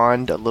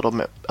bond a little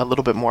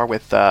bit more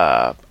with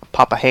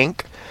Papa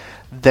Hank,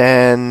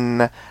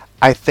 then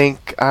I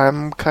think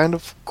I'm kind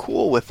of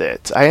cool with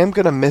it. I am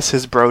gonna miss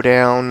his bro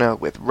down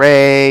with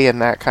Ray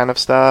and that kind of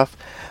stuff,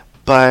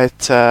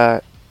 but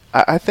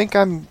I think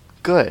I'm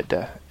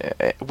good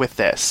with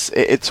this.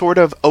 It sort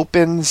of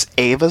opens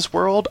Ava's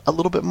world a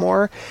little bit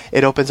more.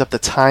 It opens up the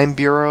Time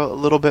Bureau a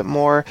little bit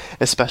more,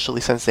 especially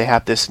since they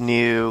have this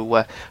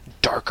new,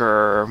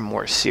 darker,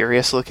 more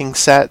serious looking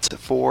set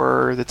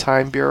for the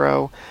Time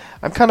Bureau.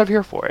 I'm kind of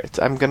here for it.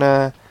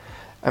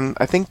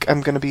 I think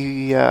I'm gonna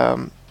be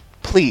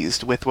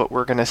pleased with what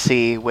we're gonna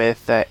see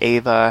with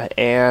Ava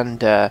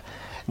and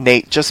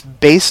Nate, just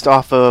based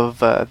off of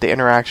the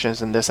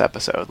interactions in this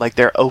episode. Like,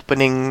 their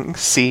opening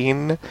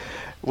scene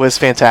was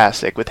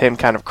fantastic, with him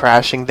kind of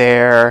crashing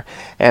there,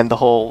 and the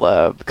whole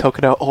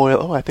coconut oil.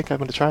 Oh, I think I'm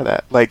going to try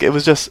that. Like, it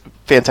was just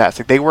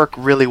fantastic. They work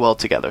really well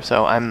together,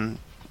 so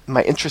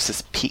my interest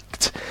is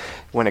piqued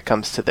when it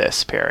comes to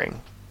this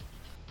pairing.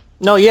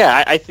 No,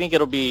 yeah, I think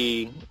it'll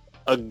be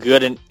a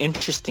good and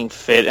interesting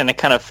fit, and it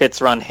kind of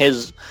fits around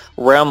his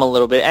realm a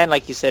little bit. And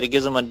like you said, it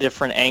gives him a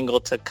different angle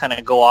to kind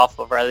of go off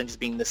of, rather than just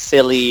being the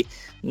silly,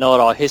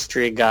 know-it-all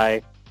history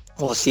guy.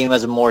 We'll see him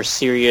as a more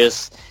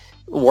serious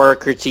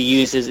worker to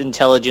use his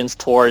intelligence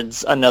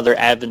towards another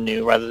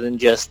avenue, rather than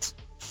just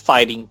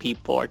fighting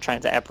people or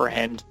trying to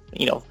apprehend,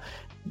 you know,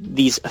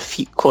 these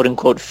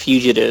quote-unquote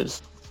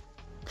fugitives.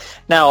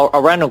 Now,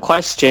 a random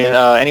question,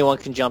 anyone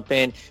can jump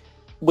in.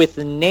 With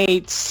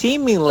Nate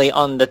seemingly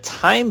on the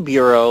Time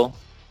Bureau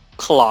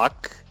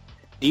clock,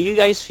 do you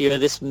guys feel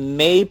this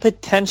may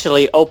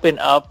potentially open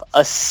up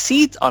a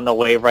seat on the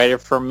Wave Rider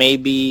for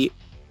maybe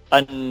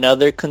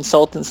another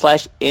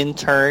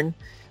consultant/intern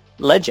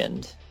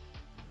legend?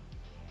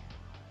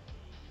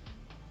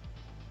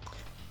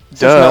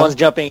 Since no one's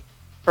jumping,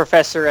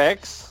 Professor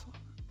X,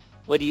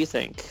 what do you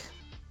think?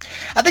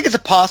 I think it's a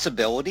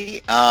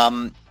possibility.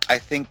 I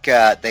think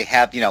they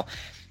have, you know,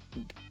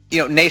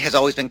 Nate has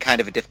always been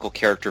kind of a difficult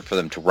character for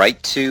them to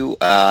write to.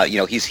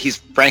 He's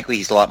frankly,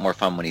 he's a lot more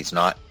fun when he's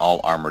not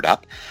all armored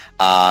up,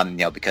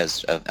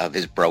 because of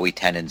his bro-y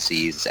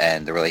tendencies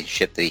and the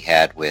relationship that he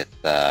had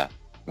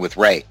with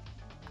Ray.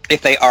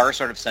 If they are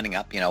sort of setting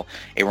up,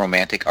 a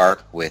romantic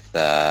arc with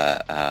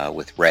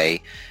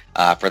Ray,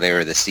 for the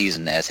rest of the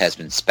season, as has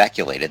been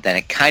speculated, then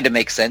it kind of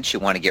makes sense you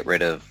want to get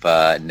rid of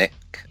Nick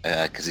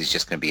because he's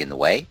just going to be in the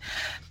way.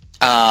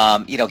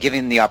 Giving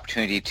him the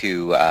opportunity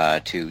to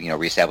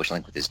reestablish a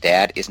link with his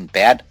dad isn't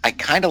bad. I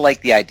kind of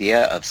like the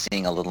idea of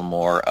seeing a little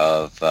more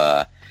of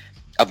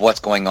what's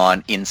going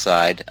on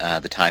inside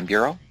the Time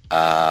Bureau.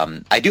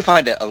 I do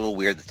find it a little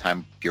weird the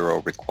Time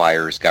Bureau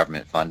requires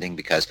government funding,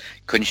 because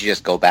couldn't you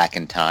just go back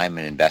in time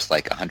and invest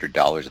like $100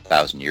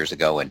 1,000 years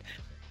ago and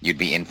you'd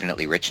be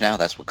infinitely rich now?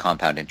 That's what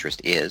compound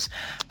interest is.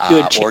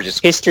 Or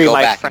just history, go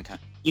my back friend. in time.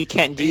 You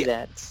can't do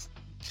that.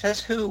 Says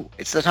who?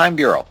 It's the Time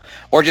Bureau.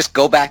 Or just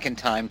go back in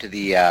time to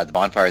the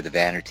bonfire of the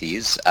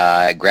vanities,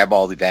 grab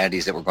all the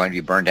vanities that were going to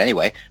be burned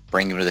anyway,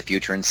 bring them to the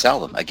future and sell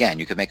them. Again,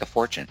 you could make a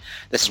fortune.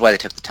 This is why they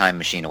took the time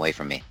machine away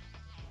from me.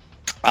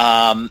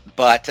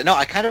 But no,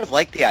 I kind of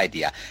like the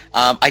idea.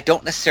 I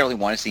don't necessarily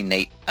want to see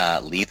Nate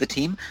leave the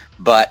team,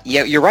 but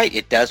yeah, you're right.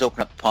 It does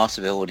open up the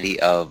possibility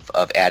of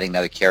adding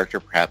another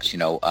character, perhaps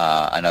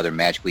another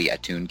magically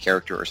attuned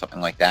character or something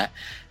like that,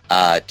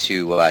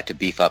 to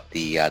beef up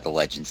the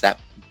legends. That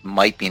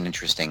might be an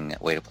interesting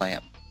way to play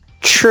him.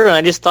 True, and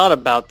I just thought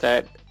about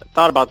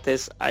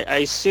this. I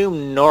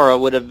assume Nora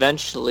would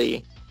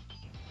eventually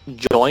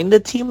join the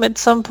team at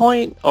some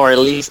point, or at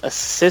least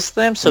assist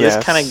them, so Yes.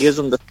 this kind of gives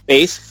them the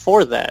space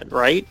for that,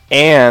 right?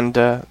 And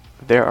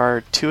there are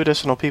 2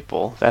 additional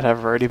people that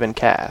have already been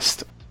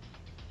cast.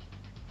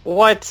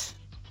 What?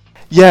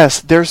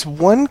 Yes, there's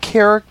one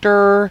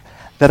character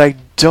that I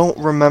don't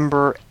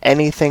remember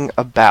anything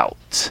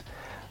about.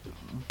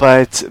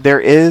 But there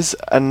is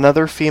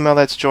another female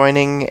that's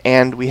joining,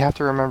 and we have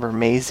to remember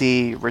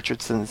Maisie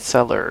Richardson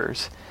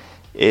Sellers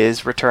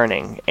is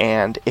returning.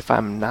 And if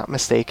I'm not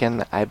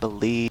mistaken, I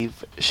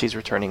believe she's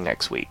returning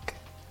next week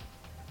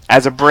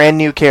as a brand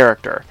new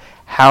character.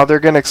 How they're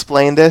going to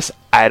explain this,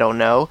 I don't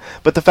know.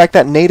 But the fact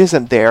that Nate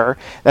isn't there,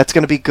 that's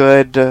going to be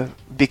good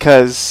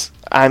because,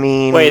 I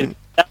mean... Wait,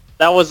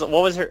 that was,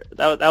 what was her,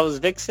 that was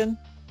Vixen?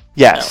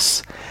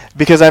 Yes. No.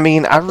 Because, I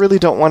mean, I really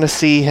don't want to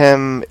see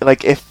him,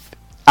 like, if...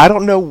 I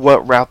don't know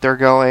what route they're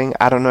going.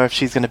 I don't know if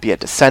she's going to be a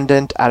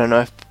descendant. I don't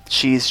know if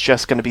she's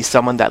just going to be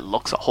someone that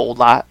looks a whole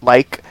lot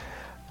like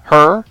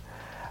her.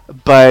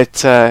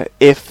 But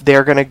if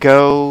they're going to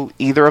go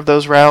either of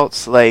those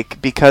routes,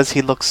 like, because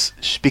she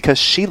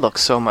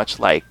looks so much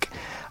like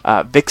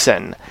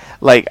Vixen,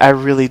 like, I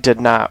really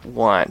did not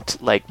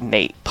want, like,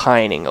 Nate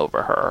pining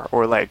over her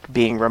or, like,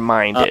 being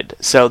reminded.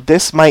 So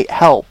this might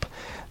help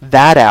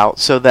that out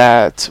so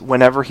that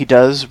whenever he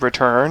does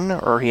return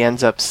or he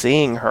ends up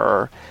seeing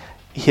her,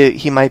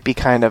 he might be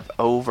kind of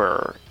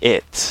over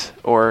it,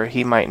 or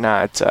he might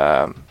not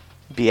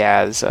be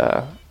as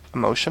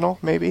emotional,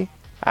 maybe?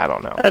 I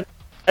don't know.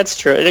 That's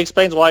true. It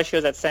explains why she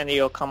was at San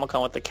Diego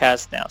Comic-Con with the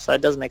cast now, so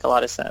that does make a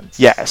lot of sense.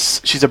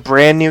 Yes, she's a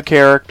brand new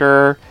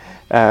character.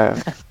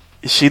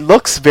 She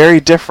looks very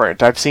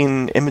different. I've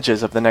seen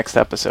images of the next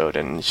episode,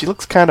 and she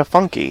looks kind of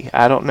funky.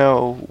 I don't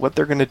know what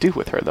they're going to do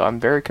with her, though. I'm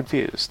very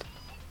confused.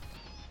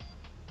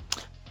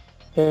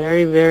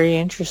 Very, very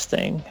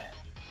interesting.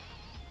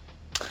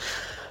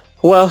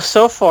 Well,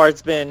 so far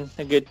it's been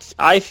a good 2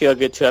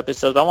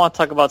 episodes. I want to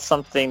talk about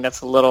something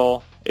that's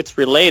it's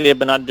related,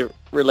 but not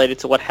related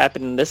to what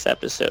happened in this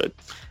episode.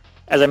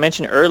 As I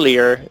mentioned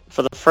earlier,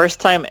 for the first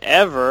time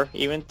ever,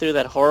 even through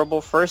that horrible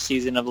first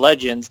season of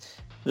Legends,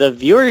 the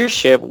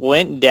viewership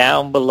went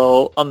down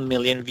below 1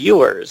 million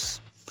viewers.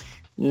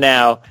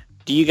 Now,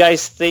 do you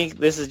guys think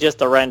this is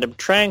just a random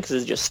trend because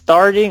it's just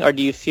starting, or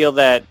do you feel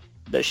that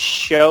the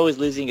show is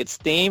losing its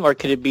steam, or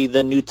could it be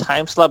the new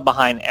time slot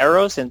behind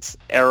Arrow, since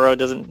Arrow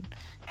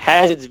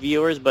has its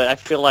viewers, but I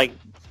feel like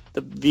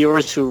the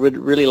viewers who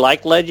really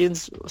like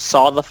Legends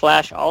saw The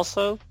Flash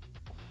also?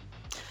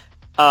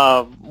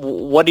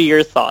 What are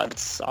your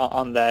thoughts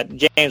on that?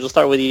 James, we'll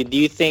start with you. Do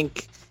you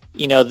think,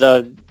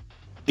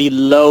 the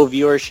low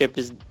viewership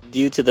is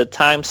due to the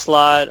time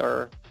slot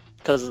or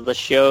because of the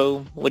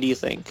show? What do you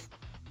think?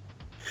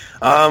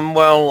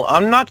 Well,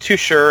 I'm not too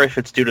sure if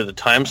it's due to the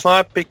time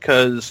slot,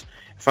 because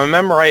if I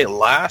remember right,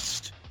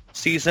 last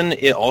season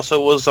it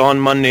also was on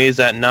Mondays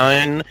at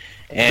 9.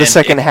 And the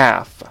second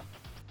half.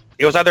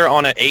 It was either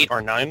on at 8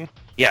 or 9.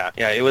 Yeah,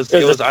 it was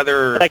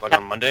either like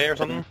on Monday or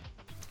something.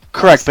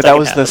 Correct, but that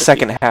was the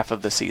second half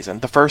of the season.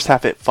 The first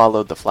half, it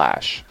followed The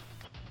Flash.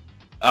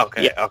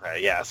 Okay,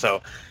 yeah.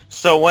 So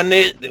when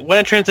it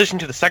transitioned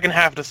to the second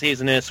half of the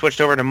season, it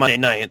switched over to Monday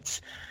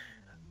nights.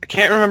 I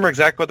can't remember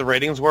exactly what the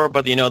ratings were,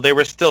 but they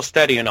were still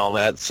steady and all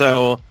that.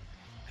 So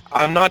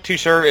I'm not too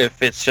sure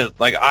if it's just,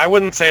 like, I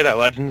wouldn't say that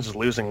Legends is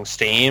losing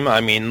steam. I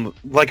mean,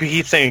 like we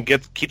keep saying,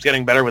 it keeps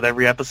getting better with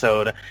every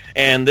episode.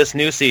 And this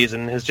new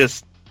season has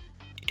just,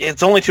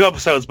 it's only 2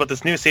 episodes, but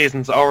this new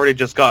season's already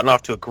just gotten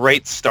off to a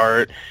great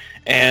start.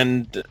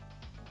 And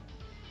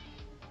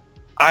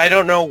I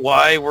don't know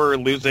why we're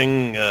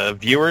losing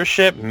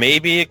viewership.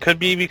 Maybe it could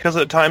be because of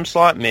the time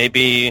slot.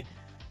 Maybe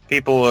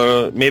people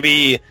are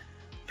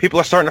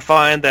starting to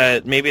find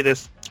that maybe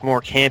this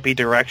more campy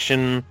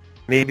direction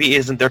maybe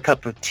isn't their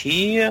cup of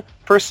tea,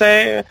 per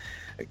se.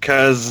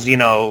 Because,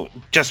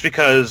 just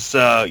because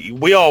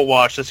we all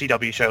watch the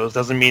CW shows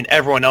doesn't mean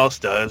everyone else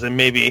does, and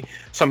maybe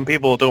some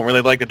people don't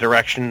really like the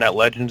direction that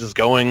Legends is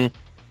going,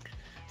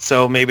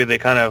 so maybe they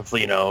kind of,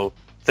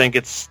 think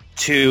it's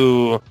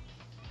too,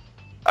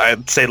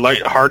 I'd say,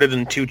 lighthearted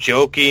and too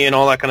jokey and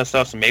all that kind of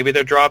stuff, so maybe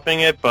they're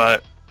dropping it,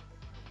 but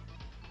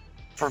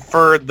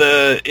for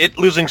it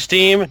losing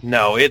steam,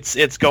 no, it's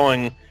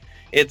been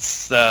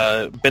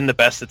the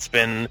best it's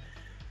been,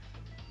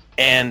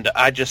 and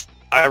I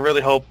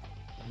really hope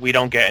we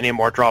don't get any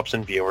more drops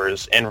in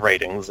viewers and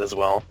ratings as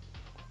well.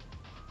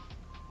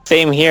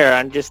 Same here.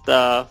 I'm just,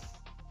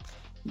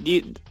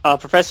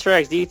 Professor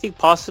X, do you think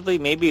possibly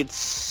maybe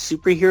it's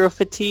superhero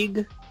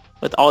fatigue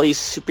with all these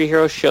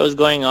superhero shows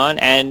going on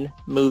and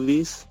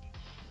movies?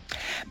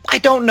 I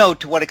don't know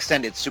to what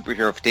extent it's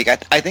superhero fatigue.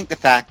 I think the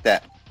fact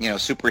that,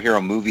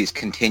 superhero movies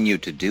continue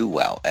to do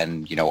well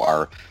and,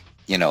 are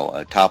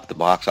top of the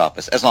box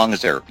office, as long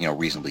as they're,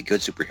 reasonably good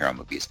superhero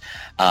movies,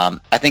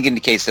 I think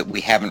indicates that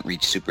we haven't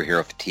reached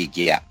superhero fatigue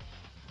yet.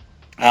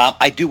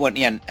 I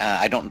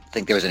don't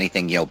think there was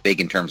anything, big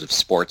in terms of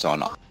sports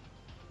on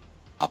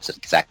opposite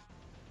exact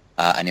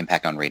an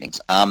impact on ratings.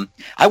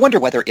 I wonder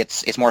whether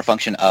it's more a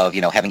function of,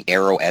 having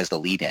Arrow as the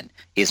lead-in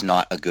is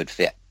not a good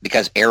fit,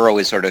 because Arrow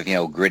is sort of,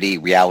 gritty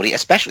reality,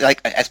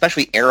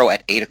 especially Arrow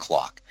at 8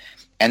 o'clock,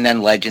 and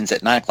then Legends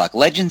at 9 o'clock.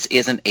 Legends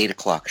is an 8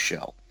 o'clock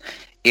show.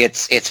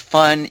 It's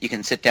fun. You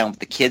can sit down with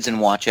the kids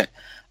and watch it.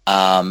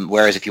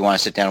 Whereas if you want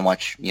to sit down and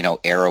watch,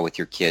 Arrow with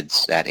your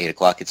kids at 8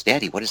 o'clock, it's,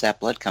 Daddy, what is that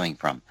blood coming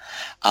from?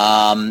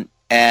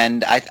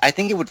 And I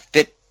think it would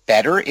fit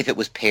better if it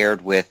was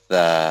paired with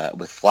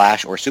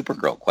Flash or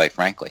Supergirl, quite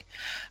frankly.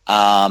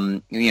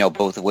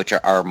 Both of which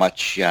are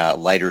much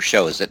lighter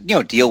shows that,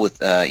 deal with,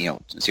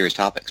 serious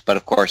topics. But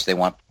of course they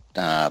want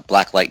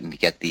Black Lightning to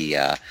get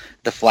the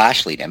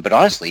Flash lead in. But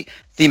honestly,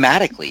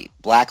 thematically,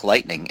 Black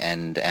Lightning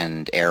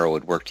and Arrow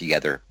would work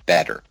together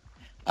better.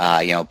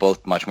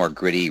 Both much more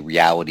gritty,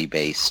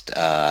 reality-based,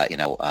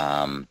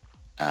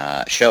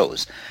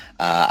 shows,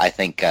 I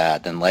think,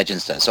 than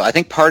Legends does. So I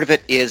think part of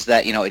it is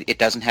that, it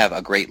doesn't have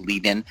a great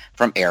lead-in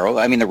from Arrow.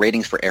 I mean, the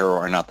ratings for Arrow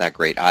are not that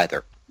great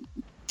either.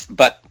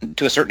 But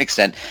to a certain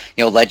extent,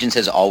 Legends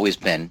has always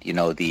been,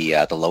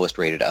 the lowest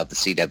rated of the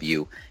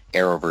CW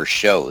Arrowverse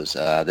shows.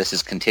 This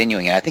is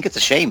continuing, and I think it's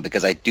a shame,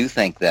 because I do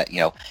think that,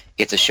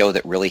 it's a show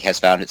that really has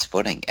found its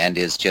footing and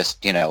is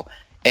just,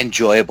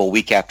 enjoyable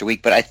week after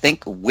week. But I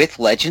think with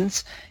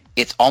Legends,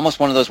 it's almost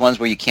one of those ones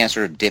where you can't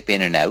sort of dip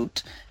in and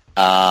out.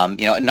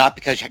 Not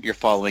because you're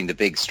following the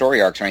big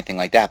story arcs or anything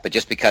like that, but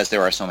just because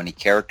there are so many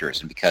characters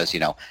and because,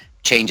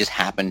 changes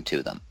happen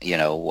to them.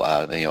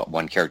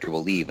 One character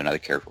will leave, another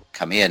character will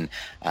come in,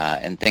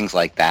 and things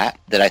like that,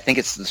 that I think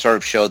it's the sort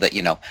of show that,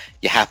 you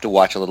have to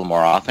watch a little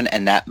more often,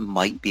 and that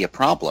might be a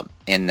problem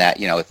in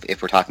that,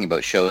 if we're talking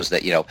about shows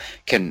that,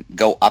 can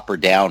go up or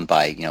down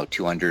by,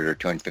 200 or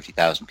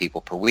 250,000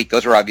 people per week,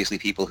 those are obviously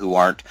people who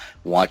aren't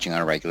watching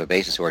on a regular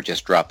basis, who are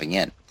just dropping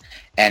in.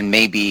 And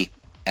maybe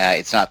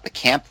it's not the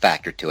camp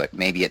factor to it.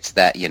 Maybe it's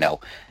that,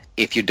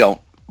 if you don't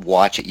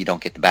watch it, you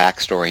don't get the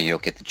backstory, and you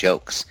don't get the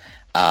jokes.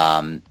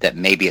 That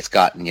maybe it's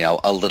gotten,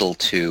 a little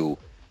too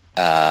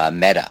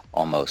meta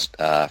almost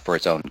for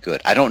its own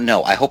good. I don't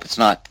know. I hope it's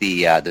not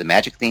the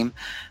magic theme.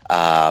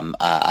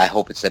 I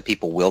hope it's that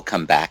people will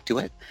come back to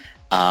it.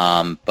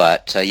 I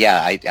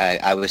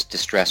was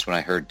distressed when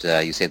I heard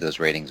you say those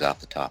ratings off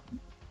the top.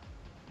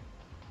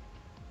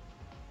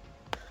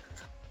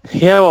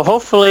 Yeah, well,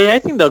 hopefully, I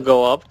think they'll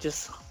go up.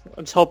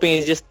 I'm just hoping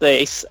it's just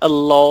a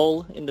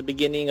lull in the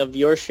beginning of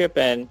viewership,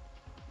 and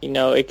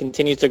it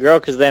continues to grow,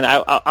 because then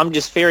I'm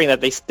just fearing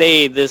that they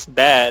stay this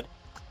bad.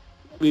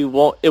 It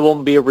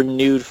won't be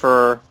renewed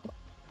for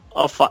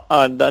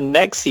the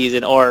next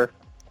season, or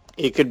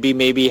it could be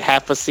maybe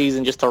half a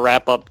season just to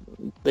wrap up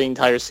the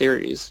entire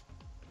series.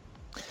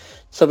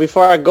 So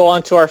before I go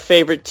on to our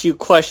favorite 2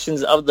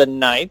 questions of the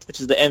night, which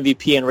is the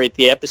MVP and rate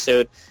the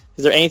episode,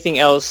 is there anything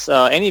else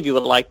any of you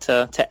would like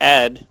to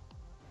add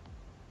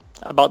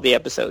about the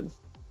episode?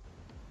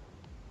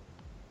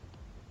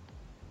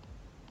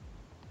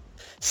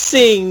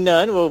 Seeing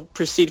none, we'll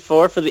proceed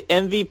forward for the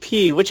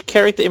MVP. Which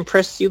character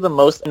impressed you the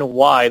most and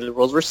why? The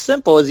rules were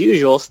simple as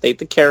usual. State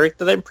the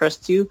character that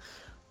impressed you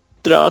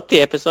throughout the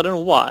episode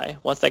and why.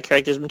 Once that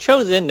character has been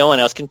chosen, no one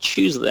else can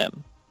choose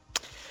them.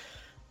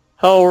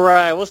 All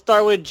right, we'll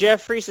start with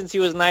Jeffrey, since he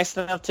was nice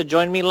enough to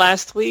join me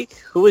last week.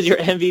 Who was your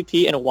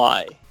MVP and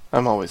why?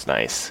 I'm always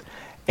nice.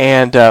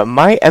 And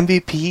my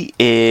MVP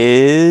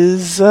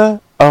is...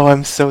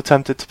 I'm so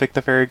tempted to pick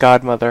the Fairy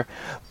Godmother,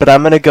 but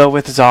I'm going to go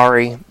with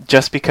Zari,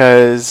 just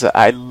because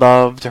I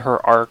loved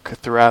her arc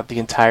throughout the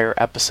entire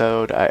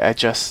episode. I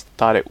just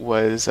thought it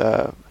was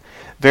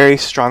very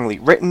strongly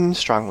written,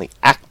 strongly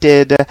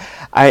acted.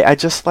 I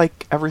just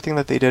like everything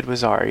that they did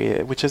with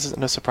Zari, which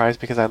isn't a surprise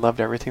because I loved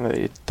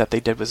everything that they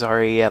did with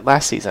Zari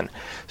last season.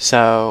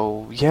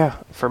 So, yeah,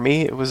 for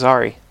me, it was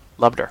Zari.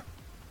 Loved her.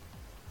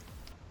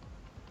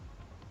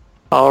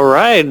 All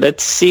right,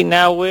 let's see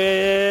now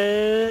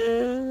with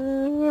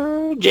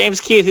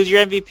James Keith. Who's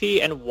your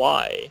MVP and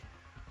why?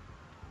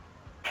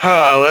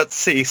 Let's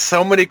see.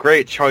 So many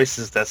great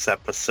choices this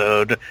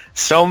episode.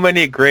 So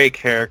many great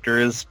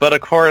characters. But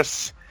of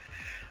course,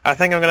 I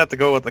think I'm going to have to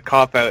go with the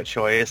cop-out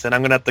choice, and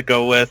I'm going to have to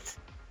go with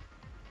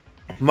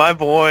my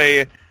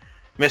boy,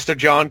 Mr.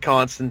 John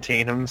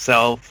Constantine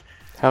himself.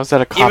 How's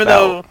that a cop-out? Even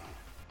though,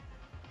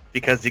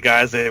 because you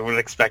guys would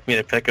expect me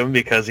to pick him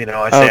because, I say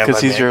I have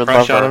because my he's your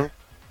crush on lover. him.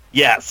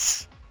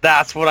 Yes,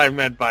 that's what I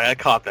meant by a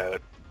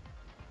cop-out.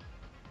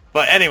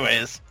 But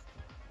anyways,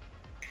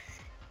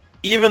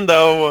 even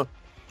though,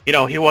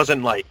 he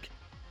wasn't,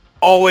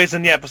 always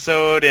in the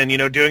episode and,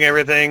 doing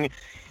everything,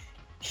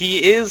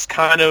 he is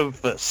kind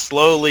of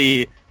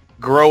slowly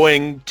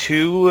growing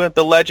to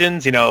the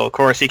legends. Of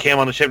course, he came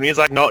on the ship and he's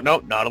like, no,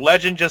 not a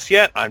legend just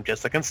yet. I'm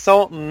just a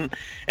consultant.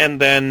 And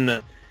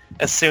then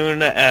as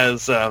soon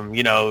as,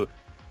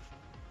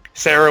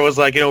 Sarah was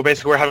like,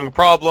 basically we're having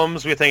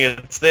problems. We think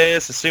it's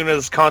this. As soon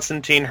as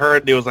Constantine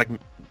heard, it was like,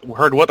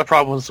 heard what the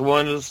problem was.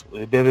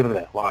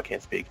 Well, I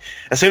can't speak.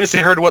 As soon as he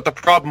heard what the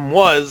problem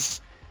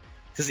was,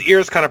 his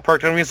ears kind of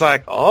perked up and he's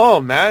like,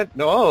 oh, Matt,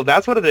 no,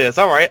 that's what it is.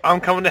 All right,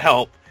 I'm coming to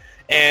help.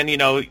 And,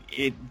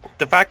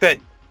 the fact that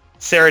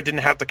Sarah didn't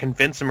have to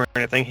convince him or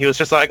anything, he was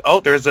just like, oh,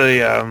 there's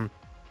a,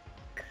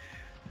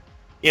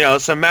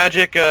 some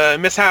magic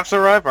mishaps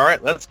arrive. All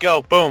right, let's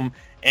go. Boom.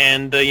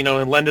 And,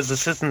 and lend his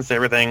assistance to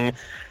everything.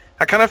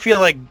 I kind of feel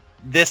like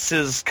this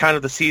is kind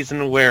of the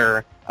season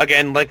where,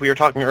 again, like we were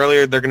talking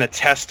earlier, they're going to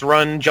test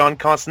run John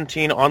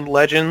Constantine on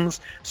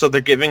Legends. So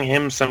they're giving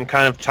him some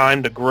kind of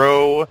time to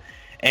grow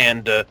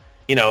and,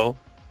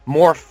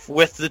 morph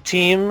with the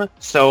team.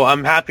 So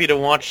I'm happy to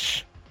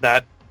watch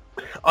that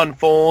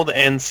unfold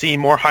and see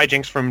more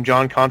hijinks from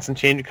John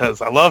Constantine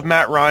because I love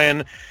Matt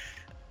Ryan.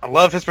 I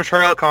love his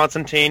portrayal of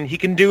Constantine. He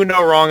can do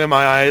no wrong in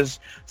my eyes.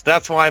 So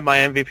that's why my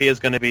MVP is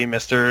going to be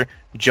Mr.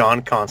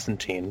 John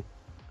Constantine.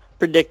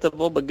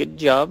 Predictable, but good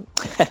job.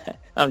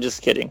 I'm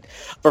just kidding.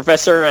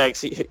 Professor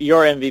X,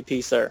 your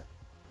MVP, sir.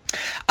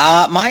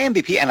 My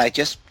MVP, and I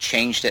just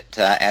changed it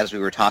as we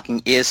were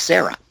talking, is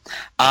Sarah.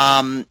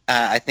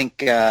 I think,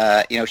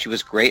 she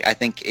was great. I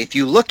think if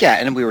you look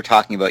at, and we were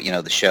talking about,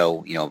 the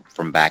show,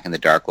 from back in the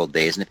dark old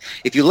days, and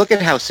if you look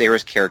at how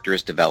Sarah's character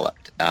is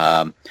developed,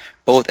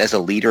 both as a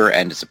leader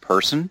and as a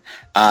person,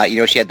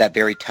 she had that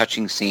very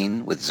touching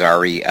scene with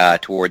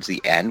Zari towards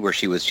the end where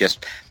she was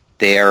just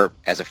there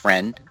as a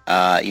friend,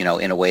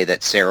 in a way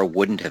that Sarah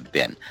wouldn't have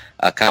been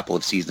a couple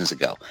of seasons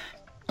ago.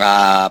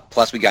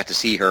 Plus, we got to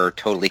see her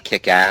totally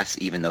kick ass,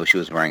 even though she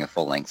was wearing a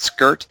full-length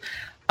skirt.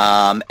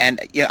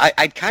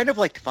 I'd kind of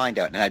like to find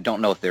out, and I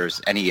don't know if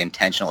there's any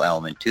intentional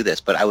element to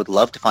this, but I would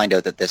love to find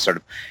out that this sort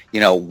of,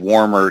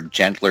 warmer,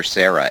 gentler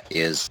Sarah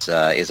is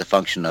a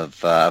function of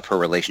her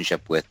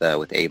relationship with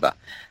Ava.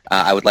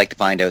 I would like to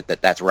find out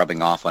that that's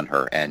rubbing off on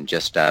her and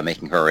just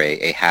making her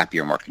a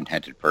happier, more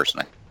contented person.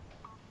 I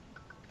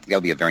think that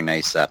would be a very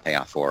nice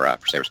payoff for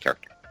Sarah's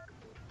character.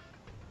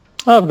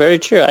 Oh, very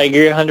true. I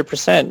agree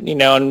 100%.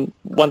 And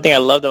one thing I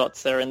loved about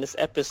Sarah in this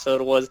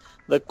episode was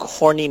the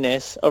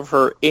corniness of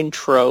her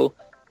intro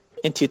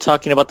into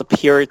talking about the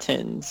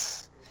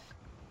Puritans.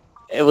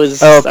 It was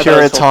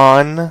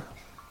Puritan.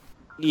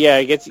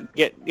 Yeah, get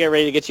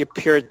ready to get your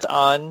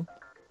Puritan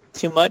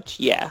too much.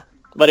 Yeah,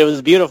 but it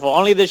was beautiful.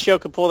 Only this show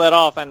could pull that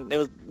off, and it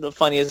was the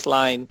funniest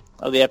line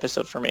of the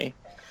episode for me.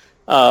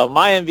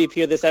 My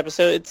MVP of this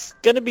episode, it's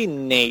gonna be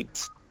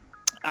Nate.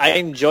 I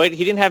enjoyed.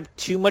 He didn't have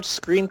too much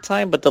screen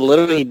time, but the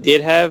little he did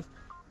have,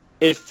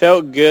 it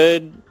felt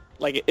good.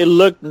 Like, it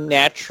looked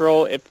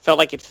natural. It felt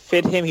like it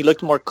fit him. He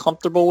looked more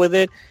comfortable with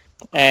it,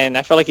 and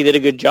I felt like he did a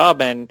good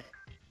job. And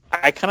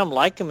I kind of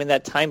like him in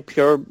that time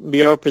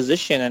bureau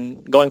position.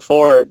 And going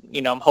forward,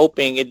 I'm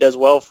hoping it does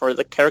well for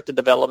the character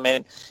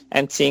development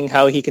and seeing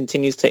how he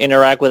continues to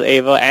interact with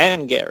Ava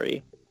and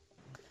Gary.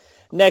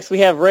 Next, we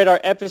have Rate Our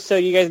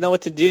Episode. You guys know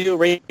what to do.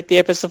 Rate the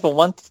episode from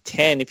 1 to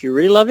 10. If you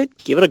really love it,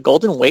 give it a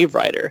Golden Wave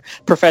Rider.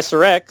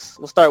 Professor X,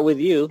 we'll start with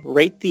you.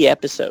 Rate the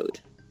episode.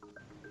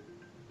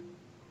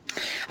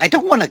 I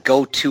don't want to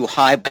go too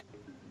high, but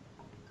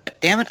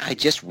damn it, I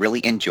just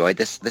really enjoyed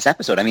this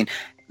episode. I mean,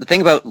 the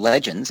thing about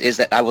Legends is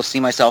that I will see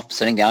myself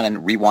sitting down and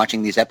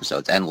rewatching these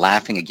episodes and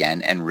laughing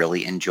again and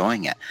really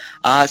enjoying it.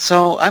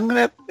 So I'm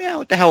going to,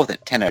 what the hell with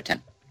it, 10 out of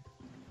 10.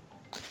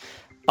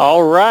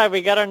 All right,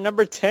 we got our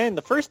number 10,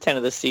 the first 10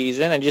 of the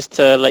season. And just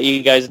to let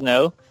you guys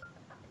know,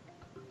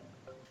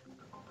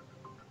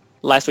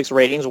 last week's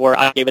ratings were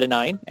I gave it a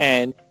 9,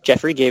 and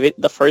Jeffrey gave it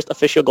the first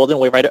official Golden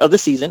Wave Rider of the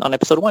season on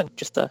episode 1.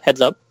 Just a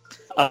heads up.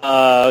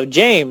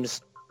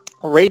 James,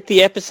 rate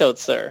the episode,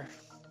 sir.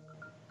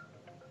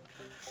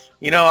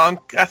 I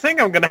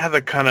think I'm going to have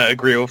to kind of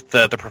agree with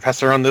the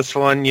professor on this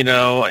one.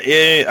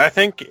 I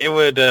think it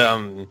would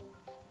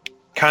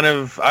kind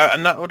of, I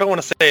don't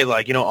want to say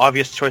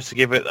obvious choice to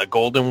give it a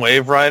Golden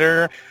Wave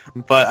Rider,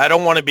 but I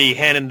don't want to be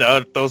handing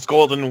out those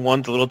golden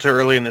ones a little too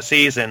early in the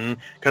season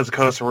because of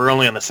course we're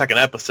only on the second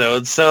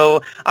episode.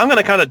 So I'm going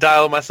to kind of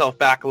dial myself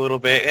back a little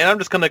bit, and I'm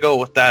just going to go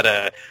with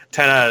that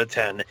 10 out of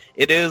 10.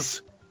 It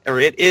is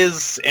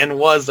and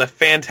was a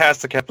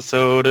fantastic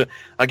episode,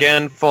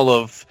 again, full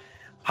of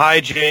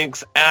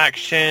hijinks,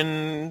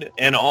 action,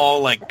 and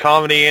all like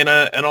comedy and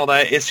all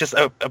that. It's just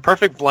a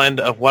perfect blend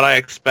of what I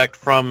expect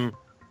from,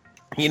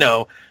 you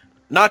know,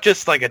 not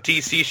just like a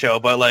DC show,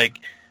 but like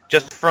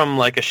just from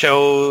like a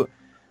show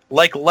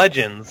like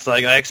Legends.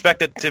 Like I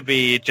expect it to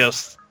be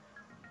just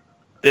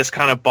this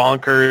kind of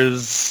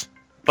bonkers,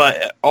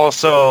 but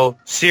also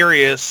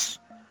serious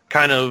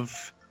kind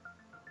of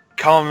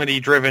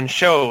comedy-driven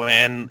show,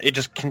 and it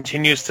just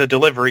continues to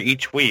deliver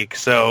each week.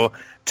 So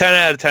 10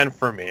 out of 10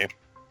 for me.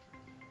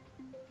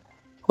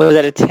 Was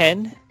that a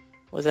 10?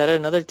 Was that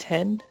another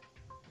 10?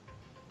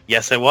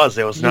 Yes, it was.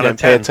 It was You not a didn't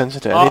pay 10.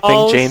 attention to anything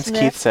Oh, James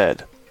snap. Keith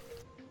said.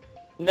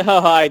 No,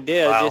 I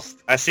did. Wow. Just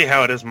I see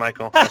how it is,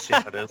 Michael. I see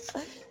how it is.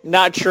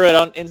 not true. I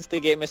don't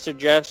instigate Mr.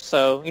 Jeff.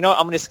 So, you know what?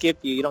 I'm going to skip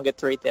you. You don't get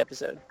to rate the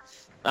episode.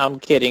 I'm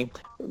kidding.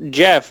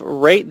 Jeff,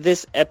 rate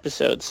this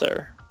episode,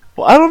 sir.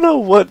 Well, I don't know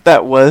what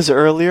that was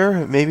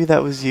earlier. Maybe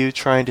that was you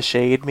trying to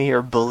shade me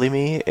or bully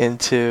me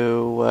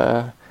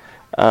into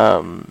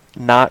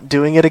not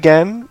doing it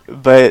again.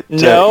 But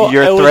No,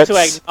 your it was to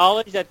threats.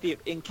 acknowledge that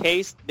in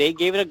case they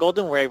gave it a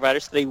Golden Wave Rider,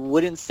 so they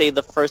wouldn't say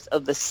the first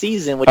of the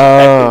season, which in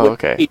fact it Oh, would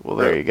okay. be Well,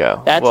 there true. you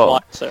go. That's Well,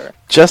 why, sir.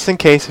 just in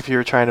case if you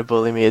were trying to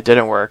bully me, it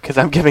didn't work because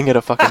I'm giving it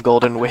a fucking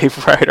Golden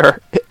Wave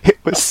Rider. It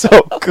was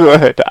so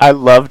good. I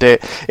loved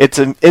it. It's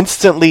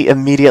instantly,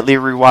 immediately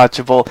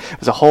rewatchable. It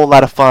was a whole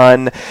lot of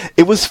fun.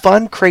 It was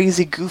fun,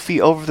 crazy, goofy,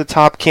 over the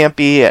top,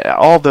 campy,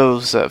 all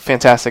those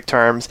fantastic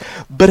terms.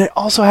 But it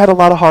also had a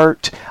lot of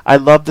heart. I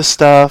loved the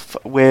stuff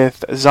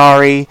with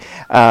Zari.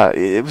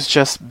 It was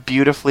just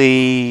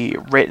beautifully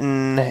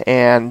written,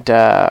 and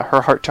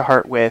her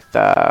heart-to-heart with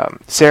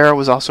Sarah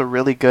was also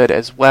really good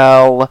as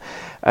well.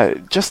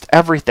 Just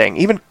everything.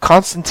 Even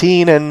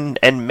Constantine and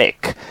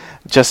Mick.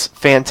 Just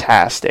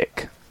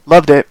fantastic.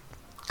 Loved it.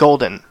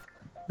 Golden.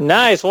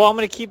 Nice. Well, I'm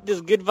going to keep this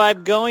good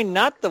vibe going.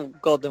 Not the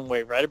Golden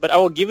Wave Rider, but I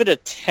will give it a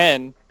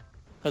 10. It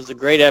was a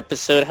great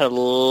episode. Had a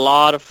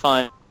lot of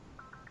fun.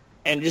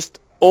 And just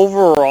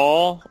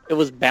overall, it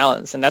was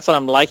balanced. And that's what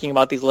I'm liking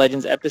about these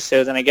Legends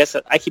episodes. And I guess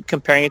I keep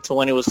comparing it to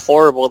when it was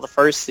horrible the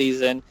first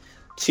season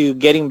to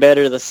getting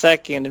better the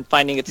second and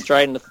finding its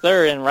stride in the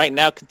third. And right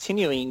now,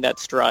 continuing that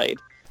stride.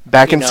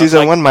 Back You in know, season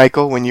like- 1,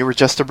 Michael, when you were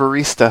just a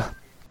barista.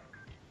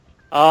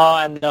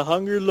 And the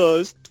hunger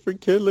lust for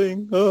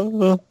killing.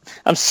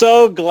 I'm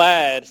so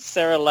glad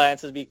Sarah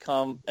Lance has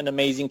become an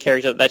amazing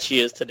character that she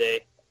is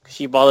today.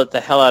 She bothered the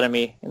hell out of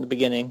me in the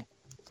beginning.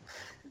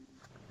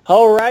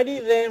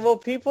 Alrighty then, well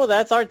people,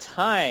 that's our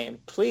time.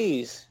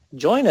 Please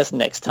join us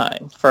next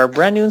time for a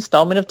brand new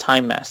installment of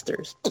Time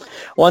Masters.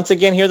 Once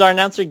again, here's our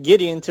announcer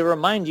Gideon to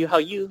remind you how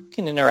you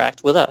can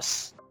interact with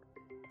us.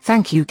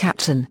 Thank you,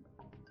 Captain.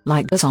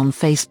 Like us on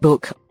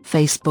Facebook,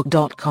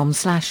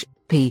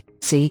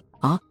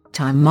 facebook.com/PCR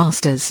Time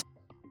Masters.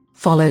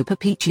 Follow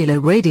Perpetualo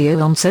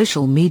Radio on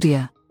social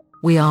media.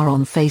 We are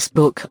on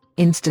Facebook,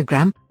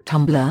 Instagram,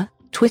 Tumblr,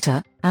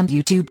 Twitter, and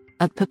YouTube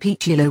at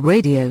Perpetualo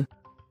Radio.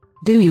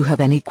 Do you have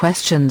any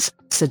questions,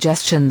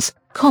 suggestions,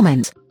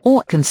 comments,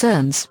 or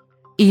concerns?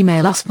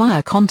 Email us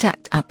via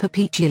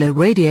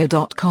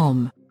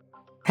contact@perpetualoradio.com.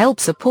 Help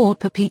support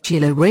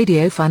Perpetualo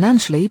Radio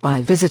financially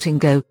by visiting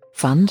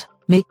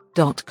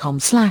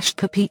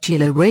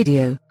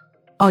gofundme.com/perpetualoradio.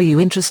 Are you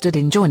interested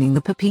in joining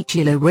the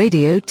Perpetualo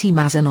Radio team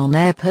as an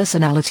on-air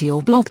personality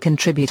or blog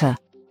contributor?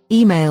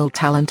 Email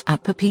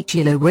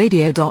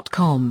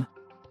talent@perpetualoradio.com.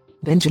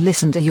 Binge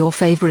listen to your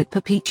favorite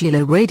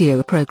Perpetualo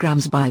Radio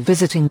programs by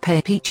visiting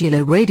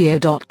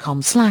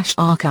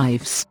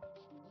perpetualoradio.com/archives.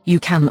 You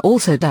can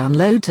also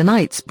download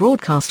tonight's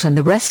broadcast and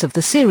the rest of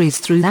the series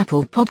through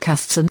Apple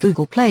Podcasts and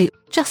Google Play.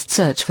 Just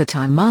search for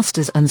Time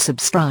Masters and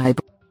subscribe.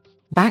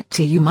 Back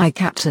to you, my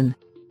captain.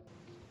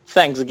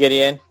 Thanks,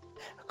 Gideon.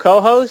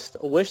 Co-host,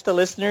 wish the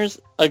listeners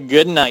a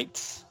good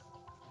night.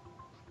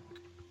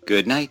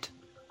 Good night.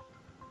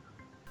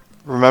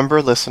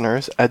 Remember,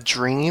 listeners, a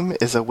dream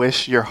is a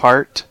wish your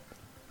heart...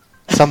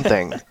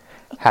 something.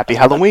 Happy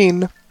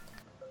Halloween!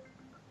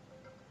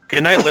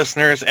 Good night,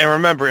 listeners, and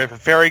remember, if a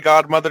fairy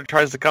godmother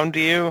tries to come to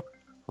you,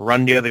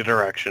 run the other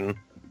direction.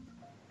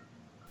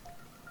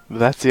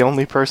 That's the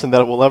only person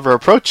that will ever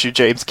approach you,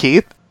 James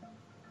Keith.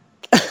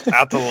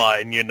 Out the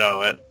line, you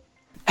know it.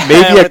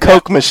 Maybe a With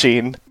Coke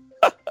machine.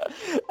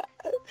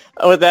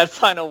 With that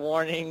final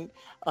warning,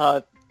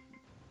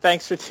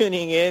 thanks for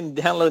tuning in.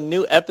 Download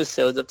new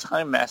episodes of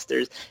Time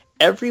Masters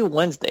every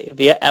Wednesday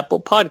via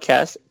Apple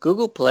Podcasts,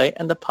 Google Play,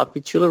 and the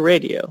Perpetualo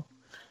Radio.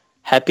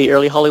 Happy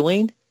early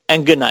Halloween,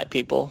 and good night,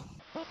 people.